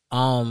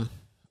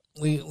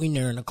 We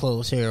nearing the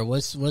close here.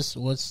 What's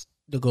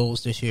the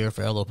goals this year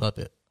for Hello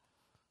Puppet?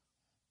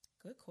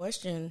 Good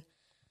question.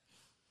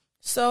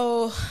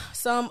 So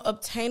some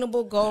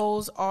obtainable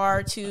goals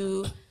are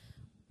to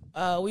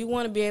we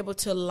want to be able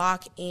to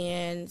lock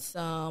in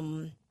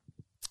some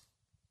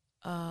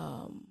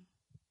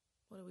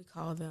what do we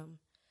call them?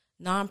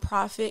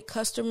 Nonprofit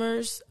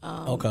customers.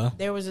 Okay.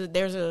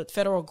 There's a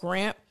federal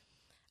grant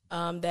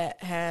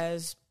that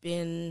has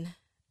been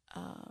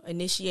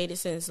initiated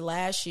since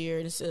last year.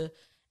 And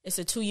it's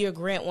a 2-year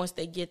grant once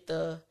they get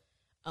the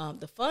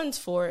funds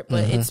for it,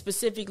 but it's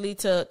specifically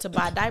to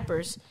buy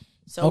diapers.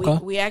 So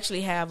we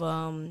actually have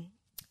I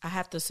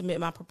have to submit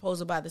my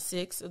proposal by the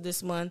 6th of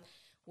this month,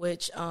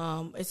 which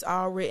it's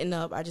all written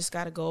up. I just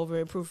got to go over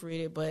it and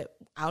proofread it, but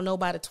I'll know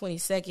by the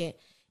 22nd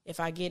if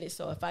I get it.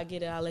 So if I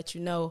get it, I'll let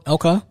you know.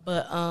 Okay.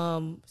 But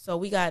so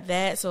we got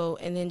that. So,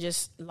 and then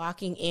just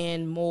locking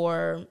in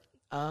more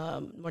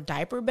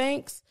diaper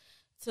banks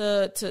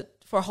for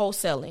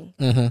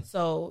wholesaling.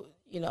 So,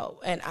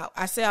 and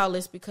I say all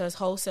this because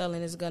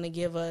wholesaling is going to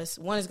give us,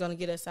 one, is going to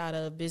get us out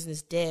of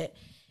business debt,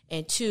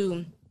 and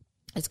two,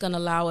 it's going to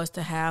allow us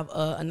to have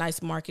a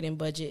nice marketing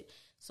budget.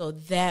 So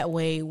that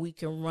way we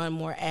can run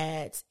more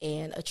ads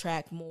and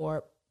attract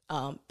more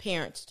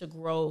parents to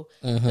grow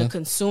the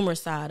consumer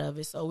side of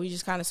it. So we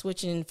just kind of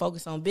switching and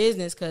focus on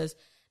business, because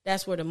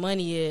that's where the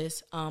money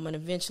is. And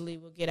eventually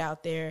we'll get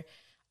out there.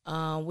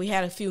 We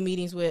had a few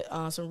meetings with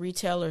some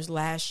retailers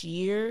last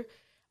year.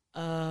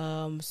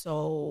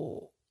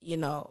 So,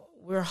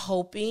 we're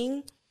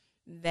hoping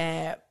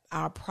that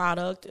our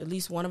product, at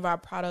least one of our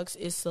products,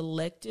 is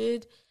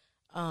selected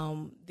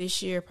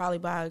this year, probably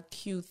by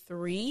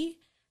Q3,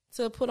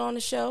 to put on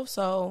the shelf.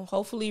 So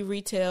hopefully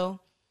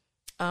retail,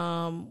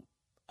 and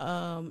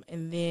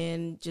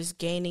then just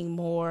gaining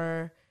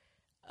more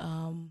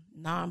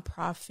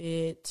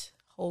nonprofit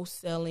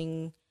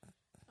wholesaling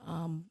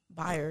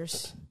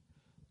buyers.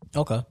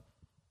 Okay.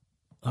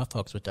 I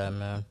fucks with that,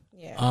 man.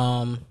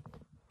 Yeah.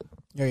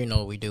 You already know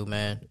what we do,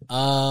 man. You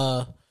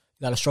got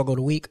a struggle of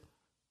the week?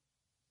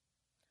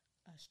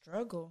 A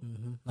struggle?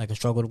 Like a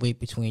struggle of the week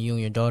between you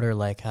and your daughter,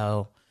 like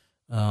how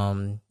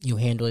you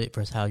handled it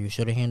versus how you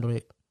should have handled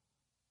it?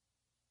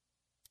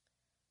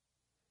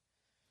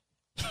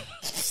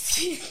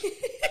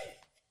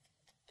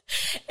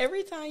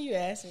 Every time you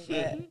ask me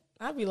that,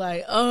 I'd be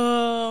like,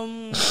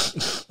 I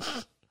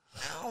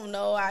don't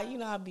know.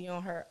 I'll be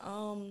on her.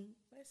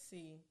 Let's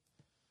see.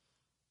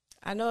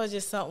 I know it's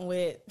just something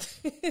with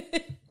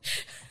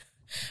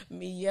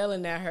me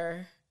yelling at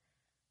her.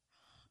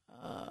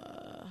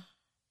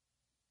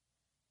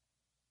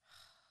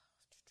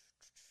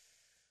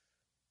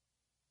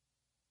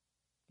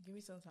 Give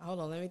me some time.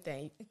 Hold on, let me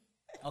think.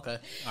 Okay.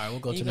 All right, we'll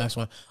go to the next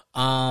one.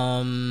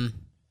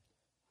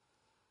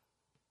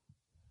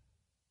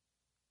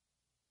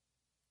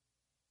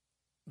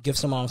 Give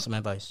some mom some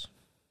advice.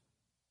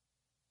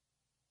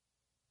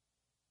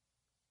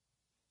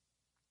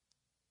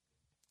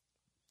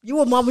 You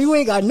a mama, you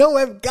ain't got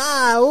no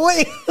God.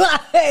 Wait,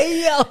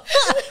 hey, yo.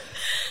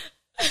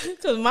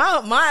 Because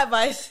my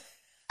advice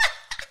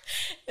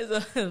is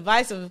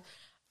advice from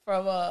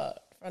the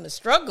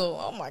struggle.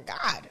 Oh my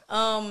God.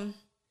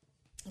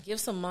 Give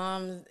some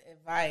moms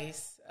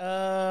advice.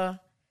 Let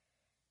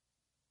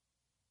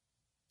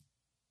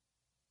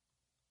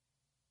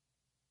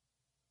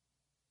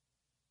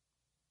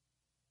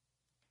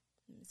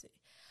me see.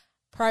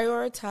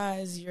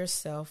 Prioritize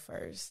yourself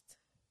first.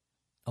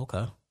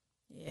 Okay.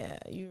 Yeah,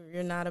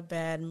 you're not a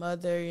bad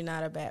mother. You're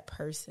not a bad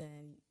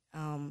person.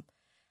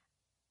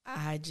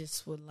 I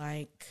just would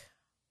like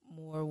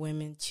more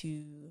women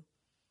to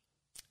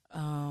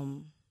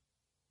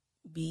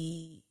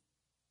be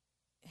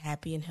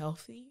happy and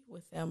healthy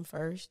with them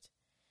first,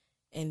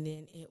 and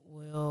then it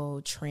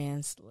will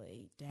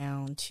translate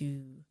down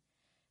to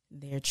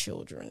their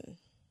children.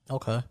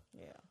 Okay.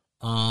 Yeah.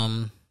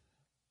 Mom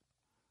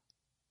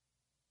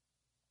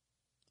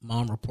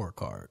report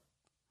card.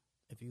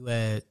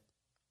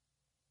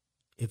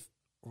 If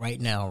right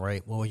now,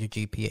 right, what would your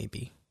GPA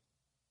be?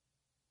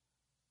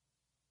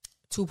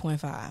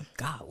 2.5.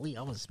 Golly,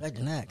 I was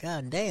expecting that.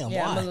 God damn,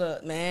 Yeah, why?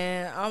 look,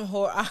 man, I'm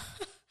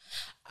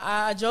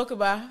I joke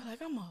about it,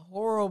 like I'm a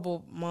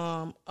horrible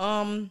mom.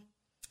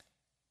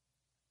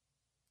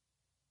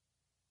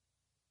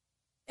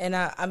 And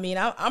I mean,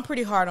 I'm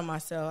pretty hard on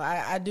myself.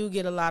 I do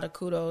get a lot of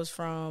kudos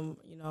from,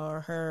 you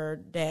know,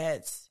 her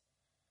dad's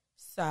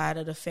side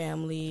of the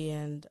family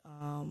and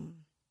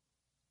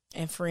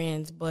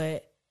friends,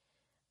 but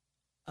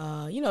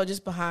you know,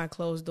 just behind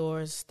closed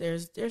doors,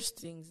 there's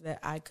things that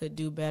I could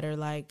do better.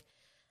 Like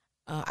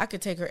I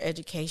could take her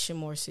education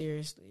more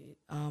seriously.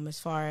 As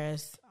far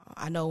as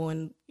I know,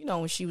 when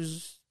she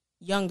was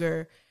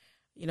younger,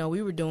 you know,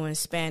 we were doing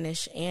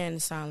Spanish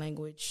and sign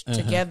language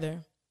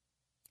together.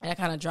 And I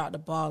kind of dropped the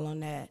ball on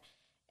that.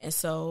 And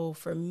so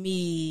for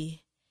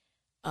me,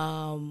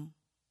 I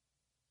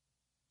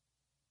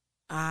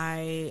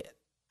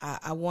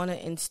want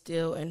to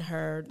instill in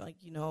her, like,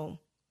 you know,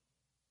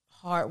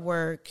 hard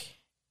work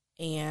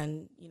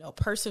and, you know,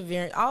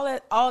 perseverance,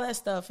 all that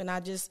stuff. And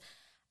I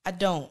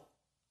don't,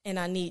 and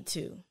I need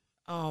to.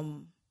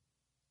 And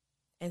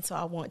so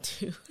I want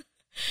to.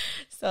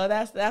 So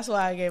that's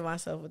why I gave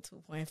myself a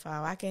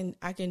 2.5.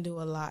 I can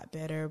do a lot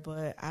better,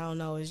 but I don't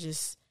know. It's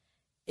just,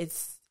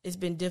 it's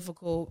been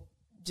difficult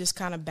just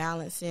kind of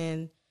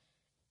balancing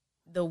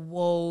the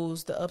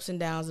woes, the ups and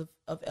downs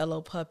of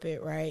LO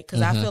Puppet, right?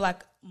 Because I feel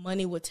like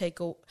money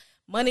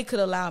could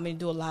allow me to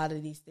do a lot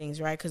of these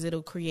things, right? Because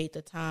it'll create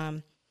the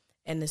time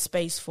and the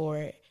space for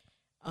it.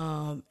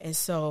 And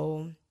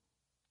so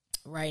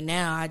right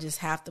now I just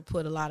have to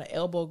put a lot of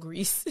elbow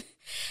grease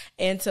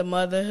into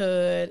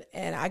motherhood.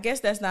 And I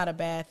guess that's not a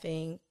bad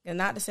thing. And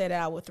not to say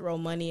that I would throw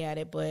money at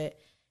it, but,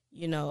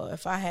 you know,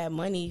 if I had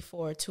money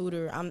for a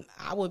tutor, I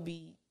would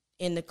be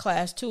in the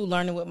class too,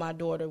 learning with my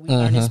daughter. We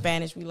learning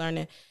Spanish, we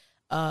learning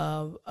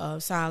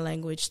sign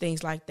language,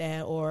 things like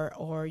that.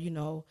 Or you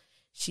know,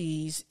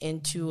 she's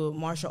into a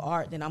martial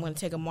art, then I'm going to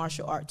take a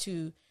martial art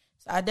too.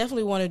 So I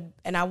definitely want to,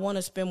 and I want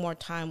to spend more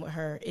time with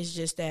her. It's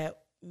just that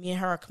me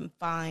and her are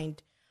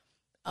confined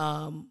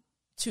to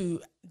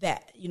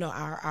that, you know,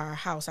 our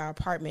house, our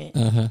apartment,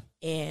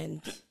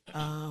 and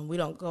we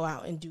don't go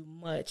out and do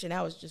much. And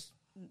that was just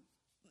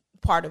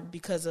part of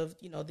because of,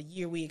 you know, the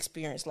year we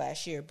experienced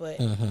last year. But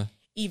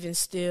even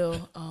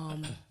still,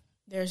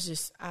 there's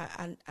just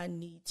I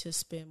need to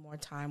spend more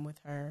time with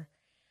her.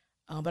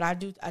 But I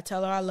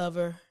tell her I love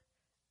her.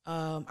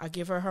 I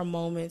give her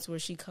moments where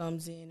she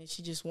comes in and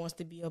she just wants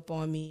to be up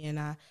on me,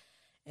 and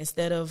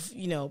instead of,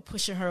 you know,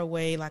 pushing her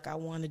away like I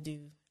want to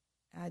do,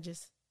 I do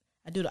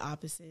the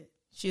opposite.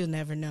 She'll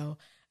never know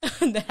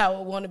that I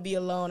would want to be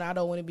alone. I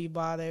don't want to be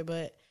bothered,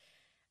 but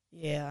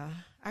yeah,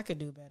 I could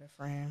do better,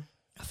 friend.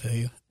 I feel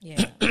you.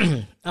 Yeah.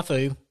 I feel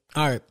you.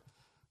 All right.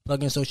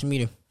 Plug in social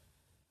media.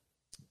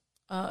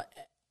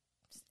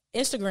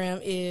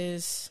 Instagram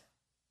is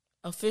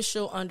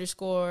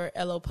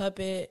official_LO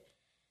Puppet.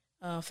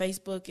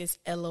 Facebook is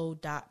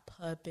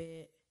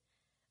LO.puppet.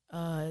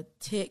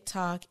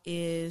 TikTok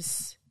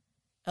is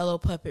LO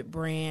Puppet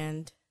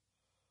brand.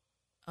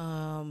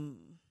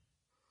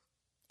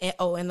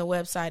 And the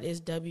website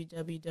is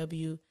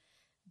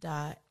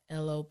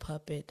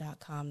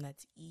www.lopuppet.com.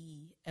 That's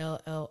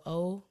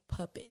ELLO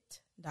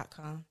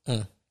puppet.com.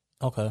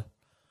 Okay.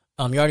 You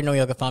already know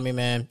y'all can find me,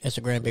 man.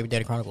 Instagram, Baby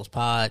Daddy Chronicles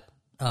Pod.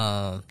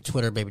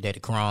 Twitter, Baby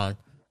Daddy Chron.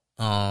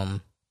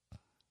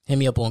 Hit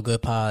me up on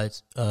Good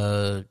Pods.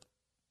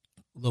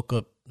 Look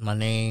up my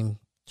name,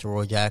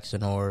 Teroy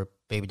Jackson, or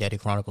Baby Daddy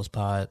Chronicles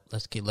Pod.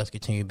 Let's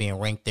continue being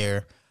ranked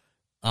there.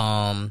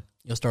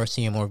 You'll start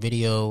seeing more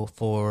video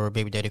for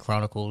Baby Daddy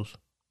Chronicles.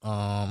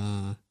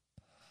 Yeah,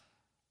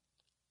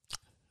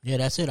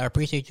 that's it. I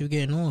appreciate you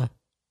getting on.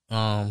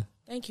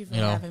 Thank you for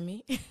having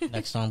me.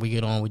 Next time we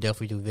get on, we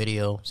definitely do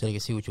video so they can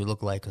see what you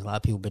look like, because a lot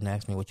of people been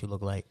asking me what you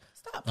look like.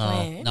 Stop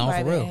playing. No,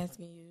 for real.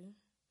 Asking you.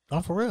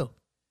 I'm for real.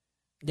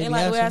 They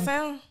like the way I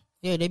sound?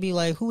 Yeah, they be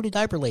like, who the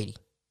diaper lady?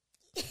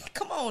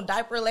 Come on,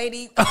 diaper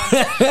lady.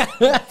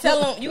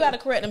 Tell them, you got to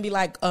correct them, be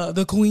like,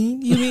 the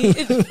queen, you mean?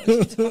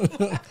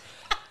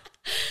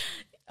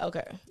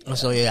 Okay.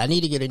 So, yeah, I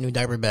need to get a new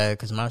diaper bag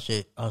because my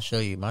shit, I'll show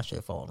you, my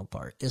shit falling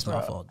apart. It's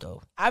my fault,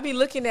 though. I be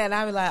looking at it and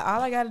I be like,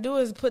 all I got to do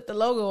is put the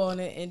logo on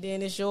it and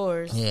then it's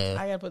yours. Yeah.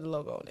 I got to put the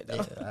logo on it, though.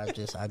 Yeah,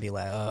 I be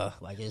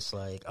like, it's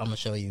like, I'm going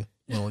to show you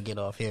when we get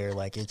off here.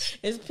 Like,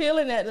 it's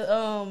peeling at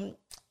the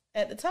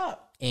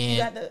top. And you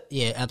got the,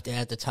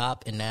 at the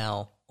top, and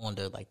now on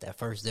the, like, that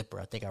first zipper,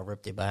 I think I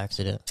ripped it by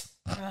accident.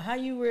 How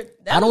you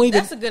rip?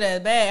 That's a good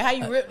ass bag. How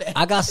you rip that?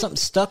 I got something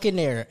stuck in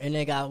there, and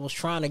then I was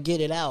trying to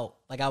get it out.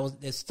 Like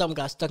something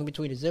got stuck in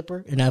between the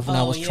zipper, and when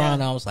I was trying,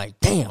 I was like,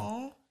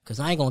 "Damn," because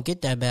I ain't gonna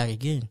get that bag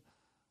again.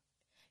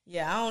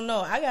 Yeah, I don't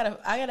know. I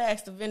gotta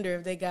ask the vendor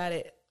if they got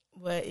it,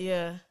 but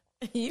yeah,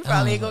 you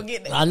probably ain't gonna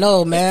get that. I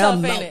know,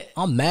 man.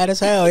 I'm mad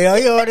as hell, yo.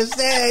 You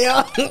understand,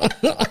 yo?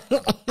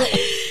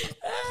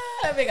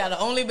 That big got the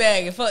only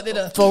bag and fucked it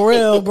up. For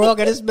real, bro.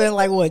 Cause it's been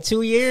like what,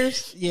 2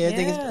 years? Yeah, I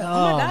think it's been.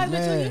 Oh my God,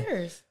 it's been 2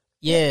 years.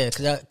 Yeah,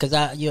 cause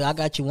I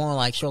got you on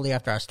like shortly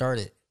after I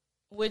started.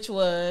 Which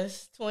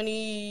was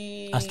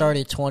 20. I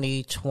started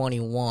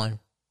 2021.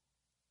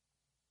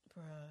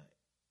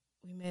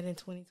 met in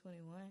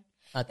 2021.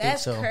 I think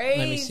That's so. crazy.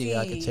 Let me see.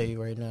 I can tell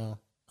you right now.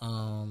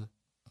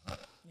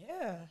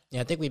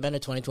 Yeah, I think we met in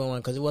 2021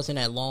 because it wasn't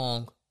that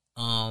long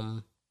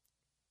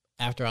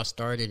after I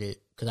started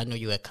it. Because I know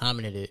you had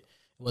commented it. It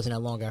wasn't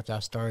that long after I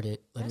started.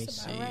 Let me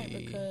see. Right,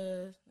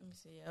 because let me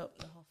see. Yep,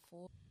 the whole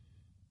full.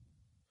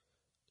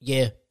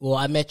 Yeah, well,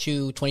 I met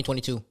you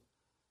 2022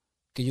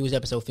 because you was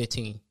episode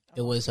 15.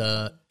 It was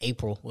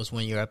April was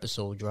when your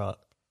episode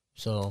dropped.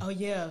 So. Oh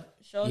yeah,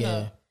 sure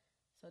enough.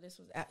 So this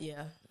was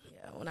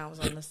when I was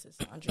on the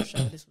Sandra show.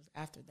 This was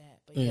after that,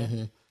 but yeah.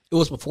 Mm-hmm. It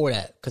was before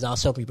that because I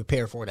was helping you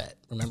prepare for that.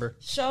 Remember?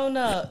 Showing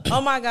up.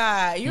 Oh my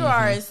God, you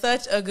are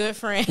such a good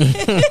friend.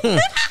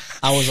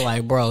 I was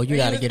like, bro, you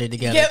got to get it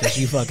together because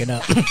you fucking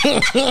up. Teroy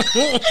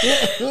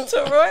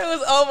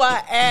was on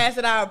my ass,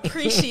 and I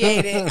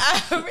appreciate it.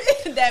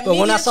 But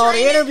when I saw the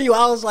interview,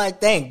 I was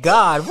like, thank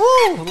God.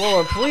 Woo,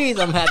 Lord, please,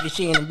 I'm happy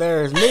she ain't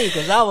embarrassed me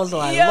because I was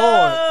like,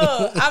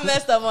 Lord. I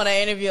messed up on that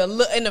interview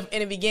in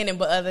the beginning,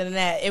 but other than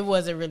that, it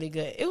wasn't really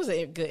good. It was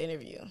a good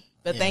interview.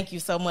 But thank you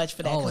so much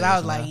for that because I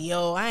was like,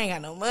 yo, I ain't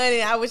got no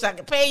money. I wish I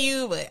could pay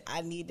you, but I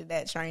needed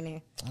that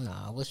training.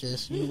 Nah, it was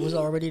just, you was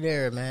already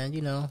there, man.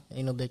 You know,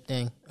 ain't no big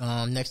thing.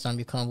 Next time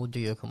you come, we'll do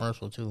your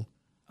commercial too.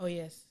 Oh,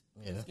 yes.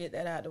 Yeah. Let's get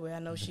that out of the way. I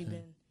know she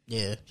been.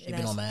 Yeah, she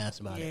been on my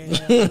ass about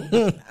it.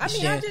 I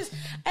mean, I just,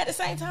 at the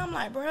same time,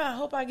 like, bro, I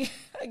hope I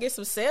get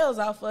some sales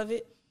off of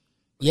it.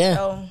 Yeah.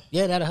 So,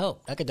 yeah, that'll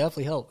help. That could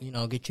definitely help. You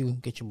know, get your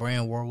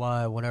brand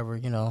worldwide, whatever,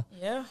 you know.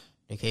 Yeah.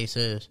 The case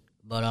is.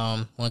 But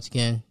once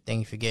again, thank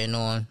you for getting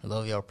on. I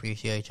love y'all.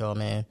 Appreciate y'all,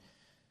 man.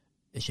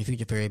 It's your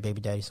future period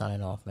baby daddy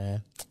signing off,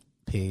 man.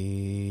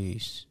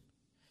 Peace.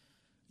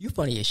 You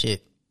funny as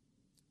shit.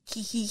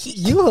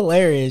 You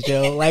hilarious,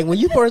 yo. Like when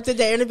you first did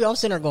that interview, I'm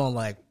sitting there going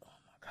like, oh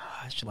my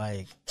gosh,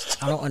 like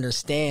I don't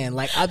understand.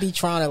 Like I be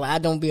trying to, like I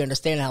don't be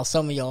understanding how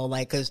some of y'all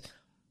like, because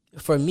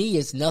for me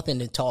it's nothing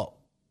to talk.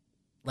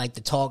 Like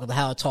the talk of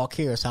how I talk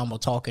here is how I'm gonna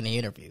talk in the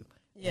interview.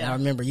 Yeah. And I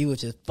remember you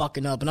was just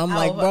fucking up, and I'm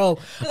like, bro,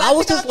 I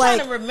was just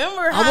like,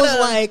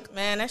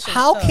 man, that shit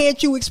how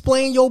can't you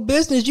explain your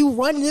business? You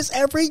run this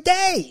every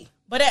day.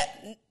 But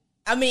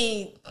I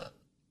mean,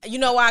 you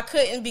know why I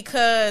couldn't?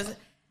 Because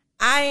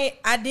I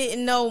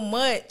didn't know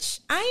much.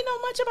 I ain't know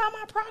much about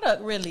my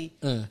product really.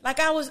 Like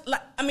I was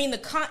like, I mean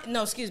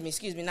excuse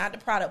me, not the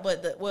product,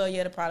 but the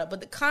product, but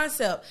the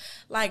concept.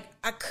 Like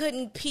I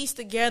couldn't piece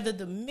together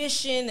the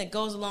mission that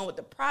goes along with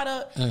the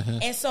product,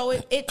 and so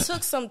it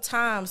took some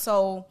time.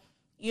 So.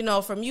 You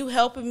know, from you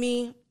helping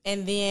me,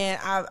 and then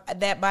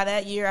by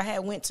that year I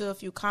had went to a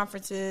few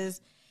conferences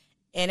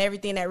and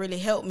everything that really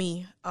helped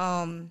me.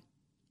 And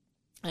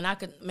I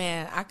can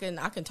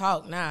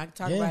talk now. I can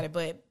talk about it,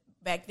 but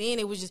back then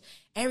it was just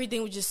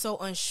everything was just so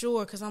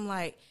unsure because I'm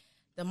like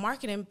the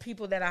marketing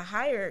people that I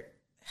hired.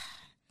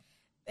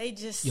 They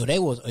just they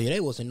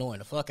was annoying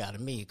the fuck out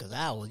of me because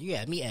you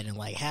had me adding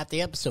like half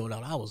the episode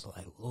out. I was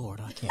like, Lord,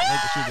 I can't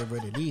wait to she get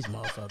rid of these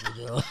motherfuckers,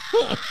 yo.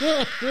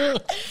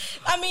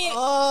 I mean,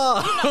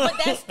 you know,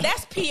 but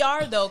that's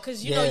PR though,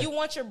 because you know you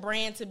want your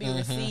brand to be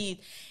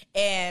received,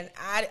 and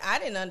I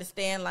didn't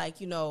understand like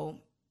I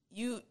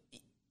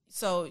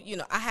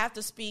have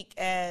to speak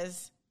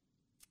as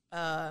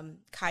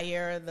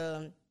Kierra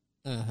the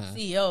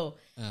CEO,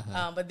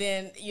 but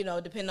then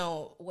depending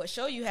on what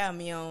show you have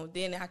me on,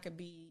 then I could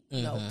be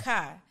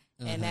Kai,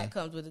 and that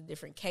comes with a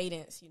different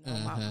cadence. You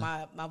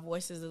know, my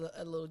voice is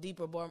a little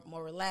deeper,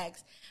 more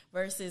relaxed,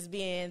 versus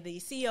being the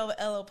CEO of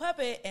LO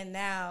Puppet, and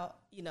now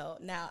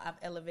I've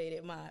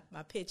elevated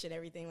my pitch and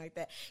everything like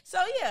that. So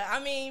yeah, I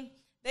mean,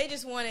 they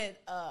just wanted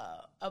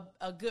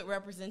a good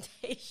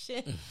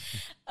representation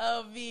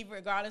of me,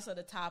 regardless of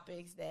the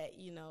topics that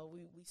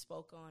we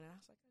spoke on. And I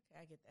was like, okay,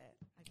 I get that.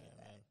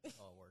 It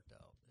all worked out.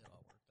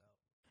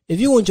 If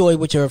you enjoyed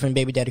what you heard from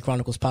Baby Daddy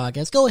Chronicles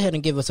podcast, go ahead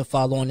and give us a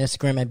follow on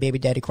Instagram at Baby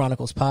Daddy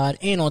Chronicles Pod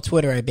and on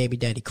Twitter at Baby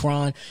Daddy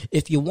Chron.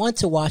 If you want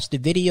to watch the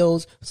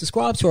videos,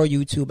 subscribe to our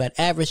YouTube at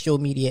Average Joe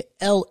Media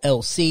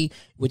LLC,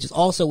 which is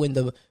also in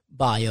the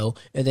bio,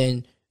 and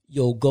then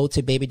you'll go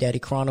to Baby Daddy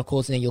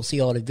Chronicles and then you'll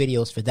see all the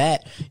videos for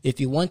that. If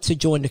you want to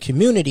join the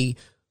community,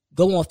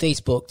 go on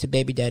Facebook to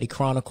Baby Daddy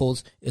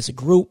Chronicles. It's a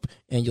group,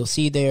 and you'll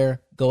see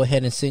there. Go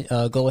ahead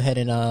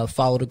and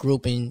follow the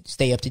group and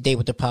stay up to date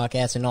with the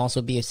podcast, and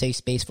also be a safe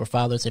space for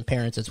fathers and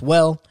parents as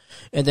well.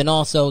 And then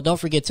also, don't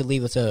forget to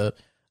leave us a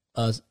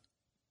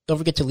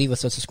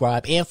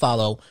subscribe and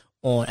follow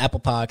on Apple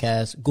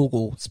Podcasts,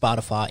 Google,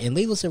 Spotify, and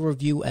leave us a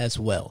review as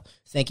well.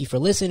 Thank you for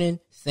listening.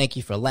 Thank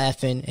you for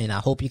laughing, and I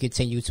hope you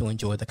continue to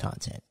enjoy the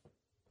content.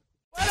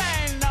 Well,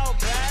 I ain't no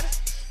better.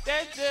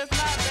 That's just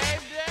my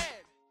baby dad.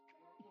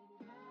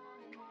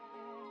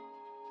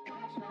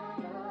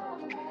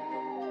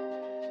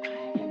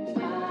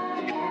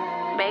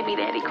 Baby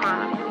Daddy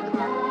Chronicles.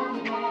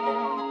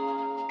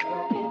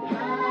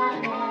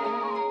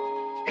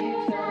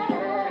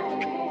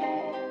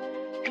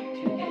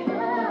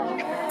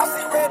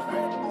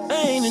 I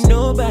ain't a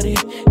nobody.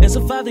 As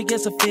a father,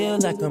 guess I feel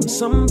like I'm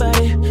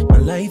somebody. My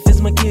life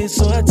is my kid,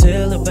 so I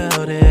tell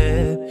about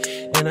it.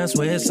 And I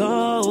swear it's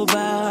all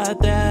about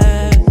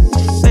that.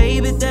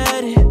 Baby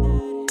daddy,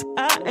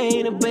 I ain't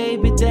ain't a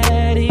baby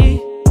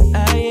daddy.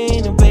 I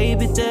ain't a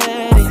baby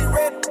daddy.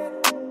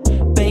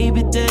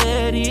 Baby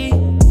daddy.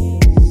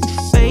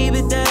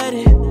 Baby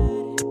daddy.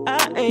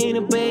 I ain't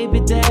a baby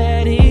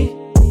daddy.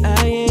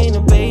 I ain't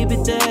a baby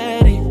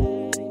daddy.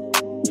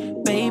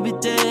 Baby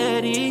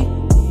daddy.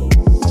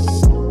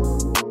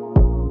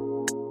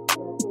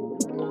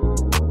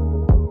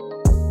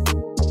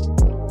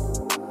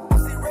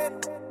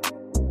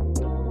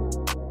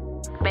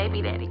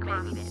 Baby daddy,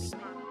 baby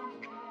daddy.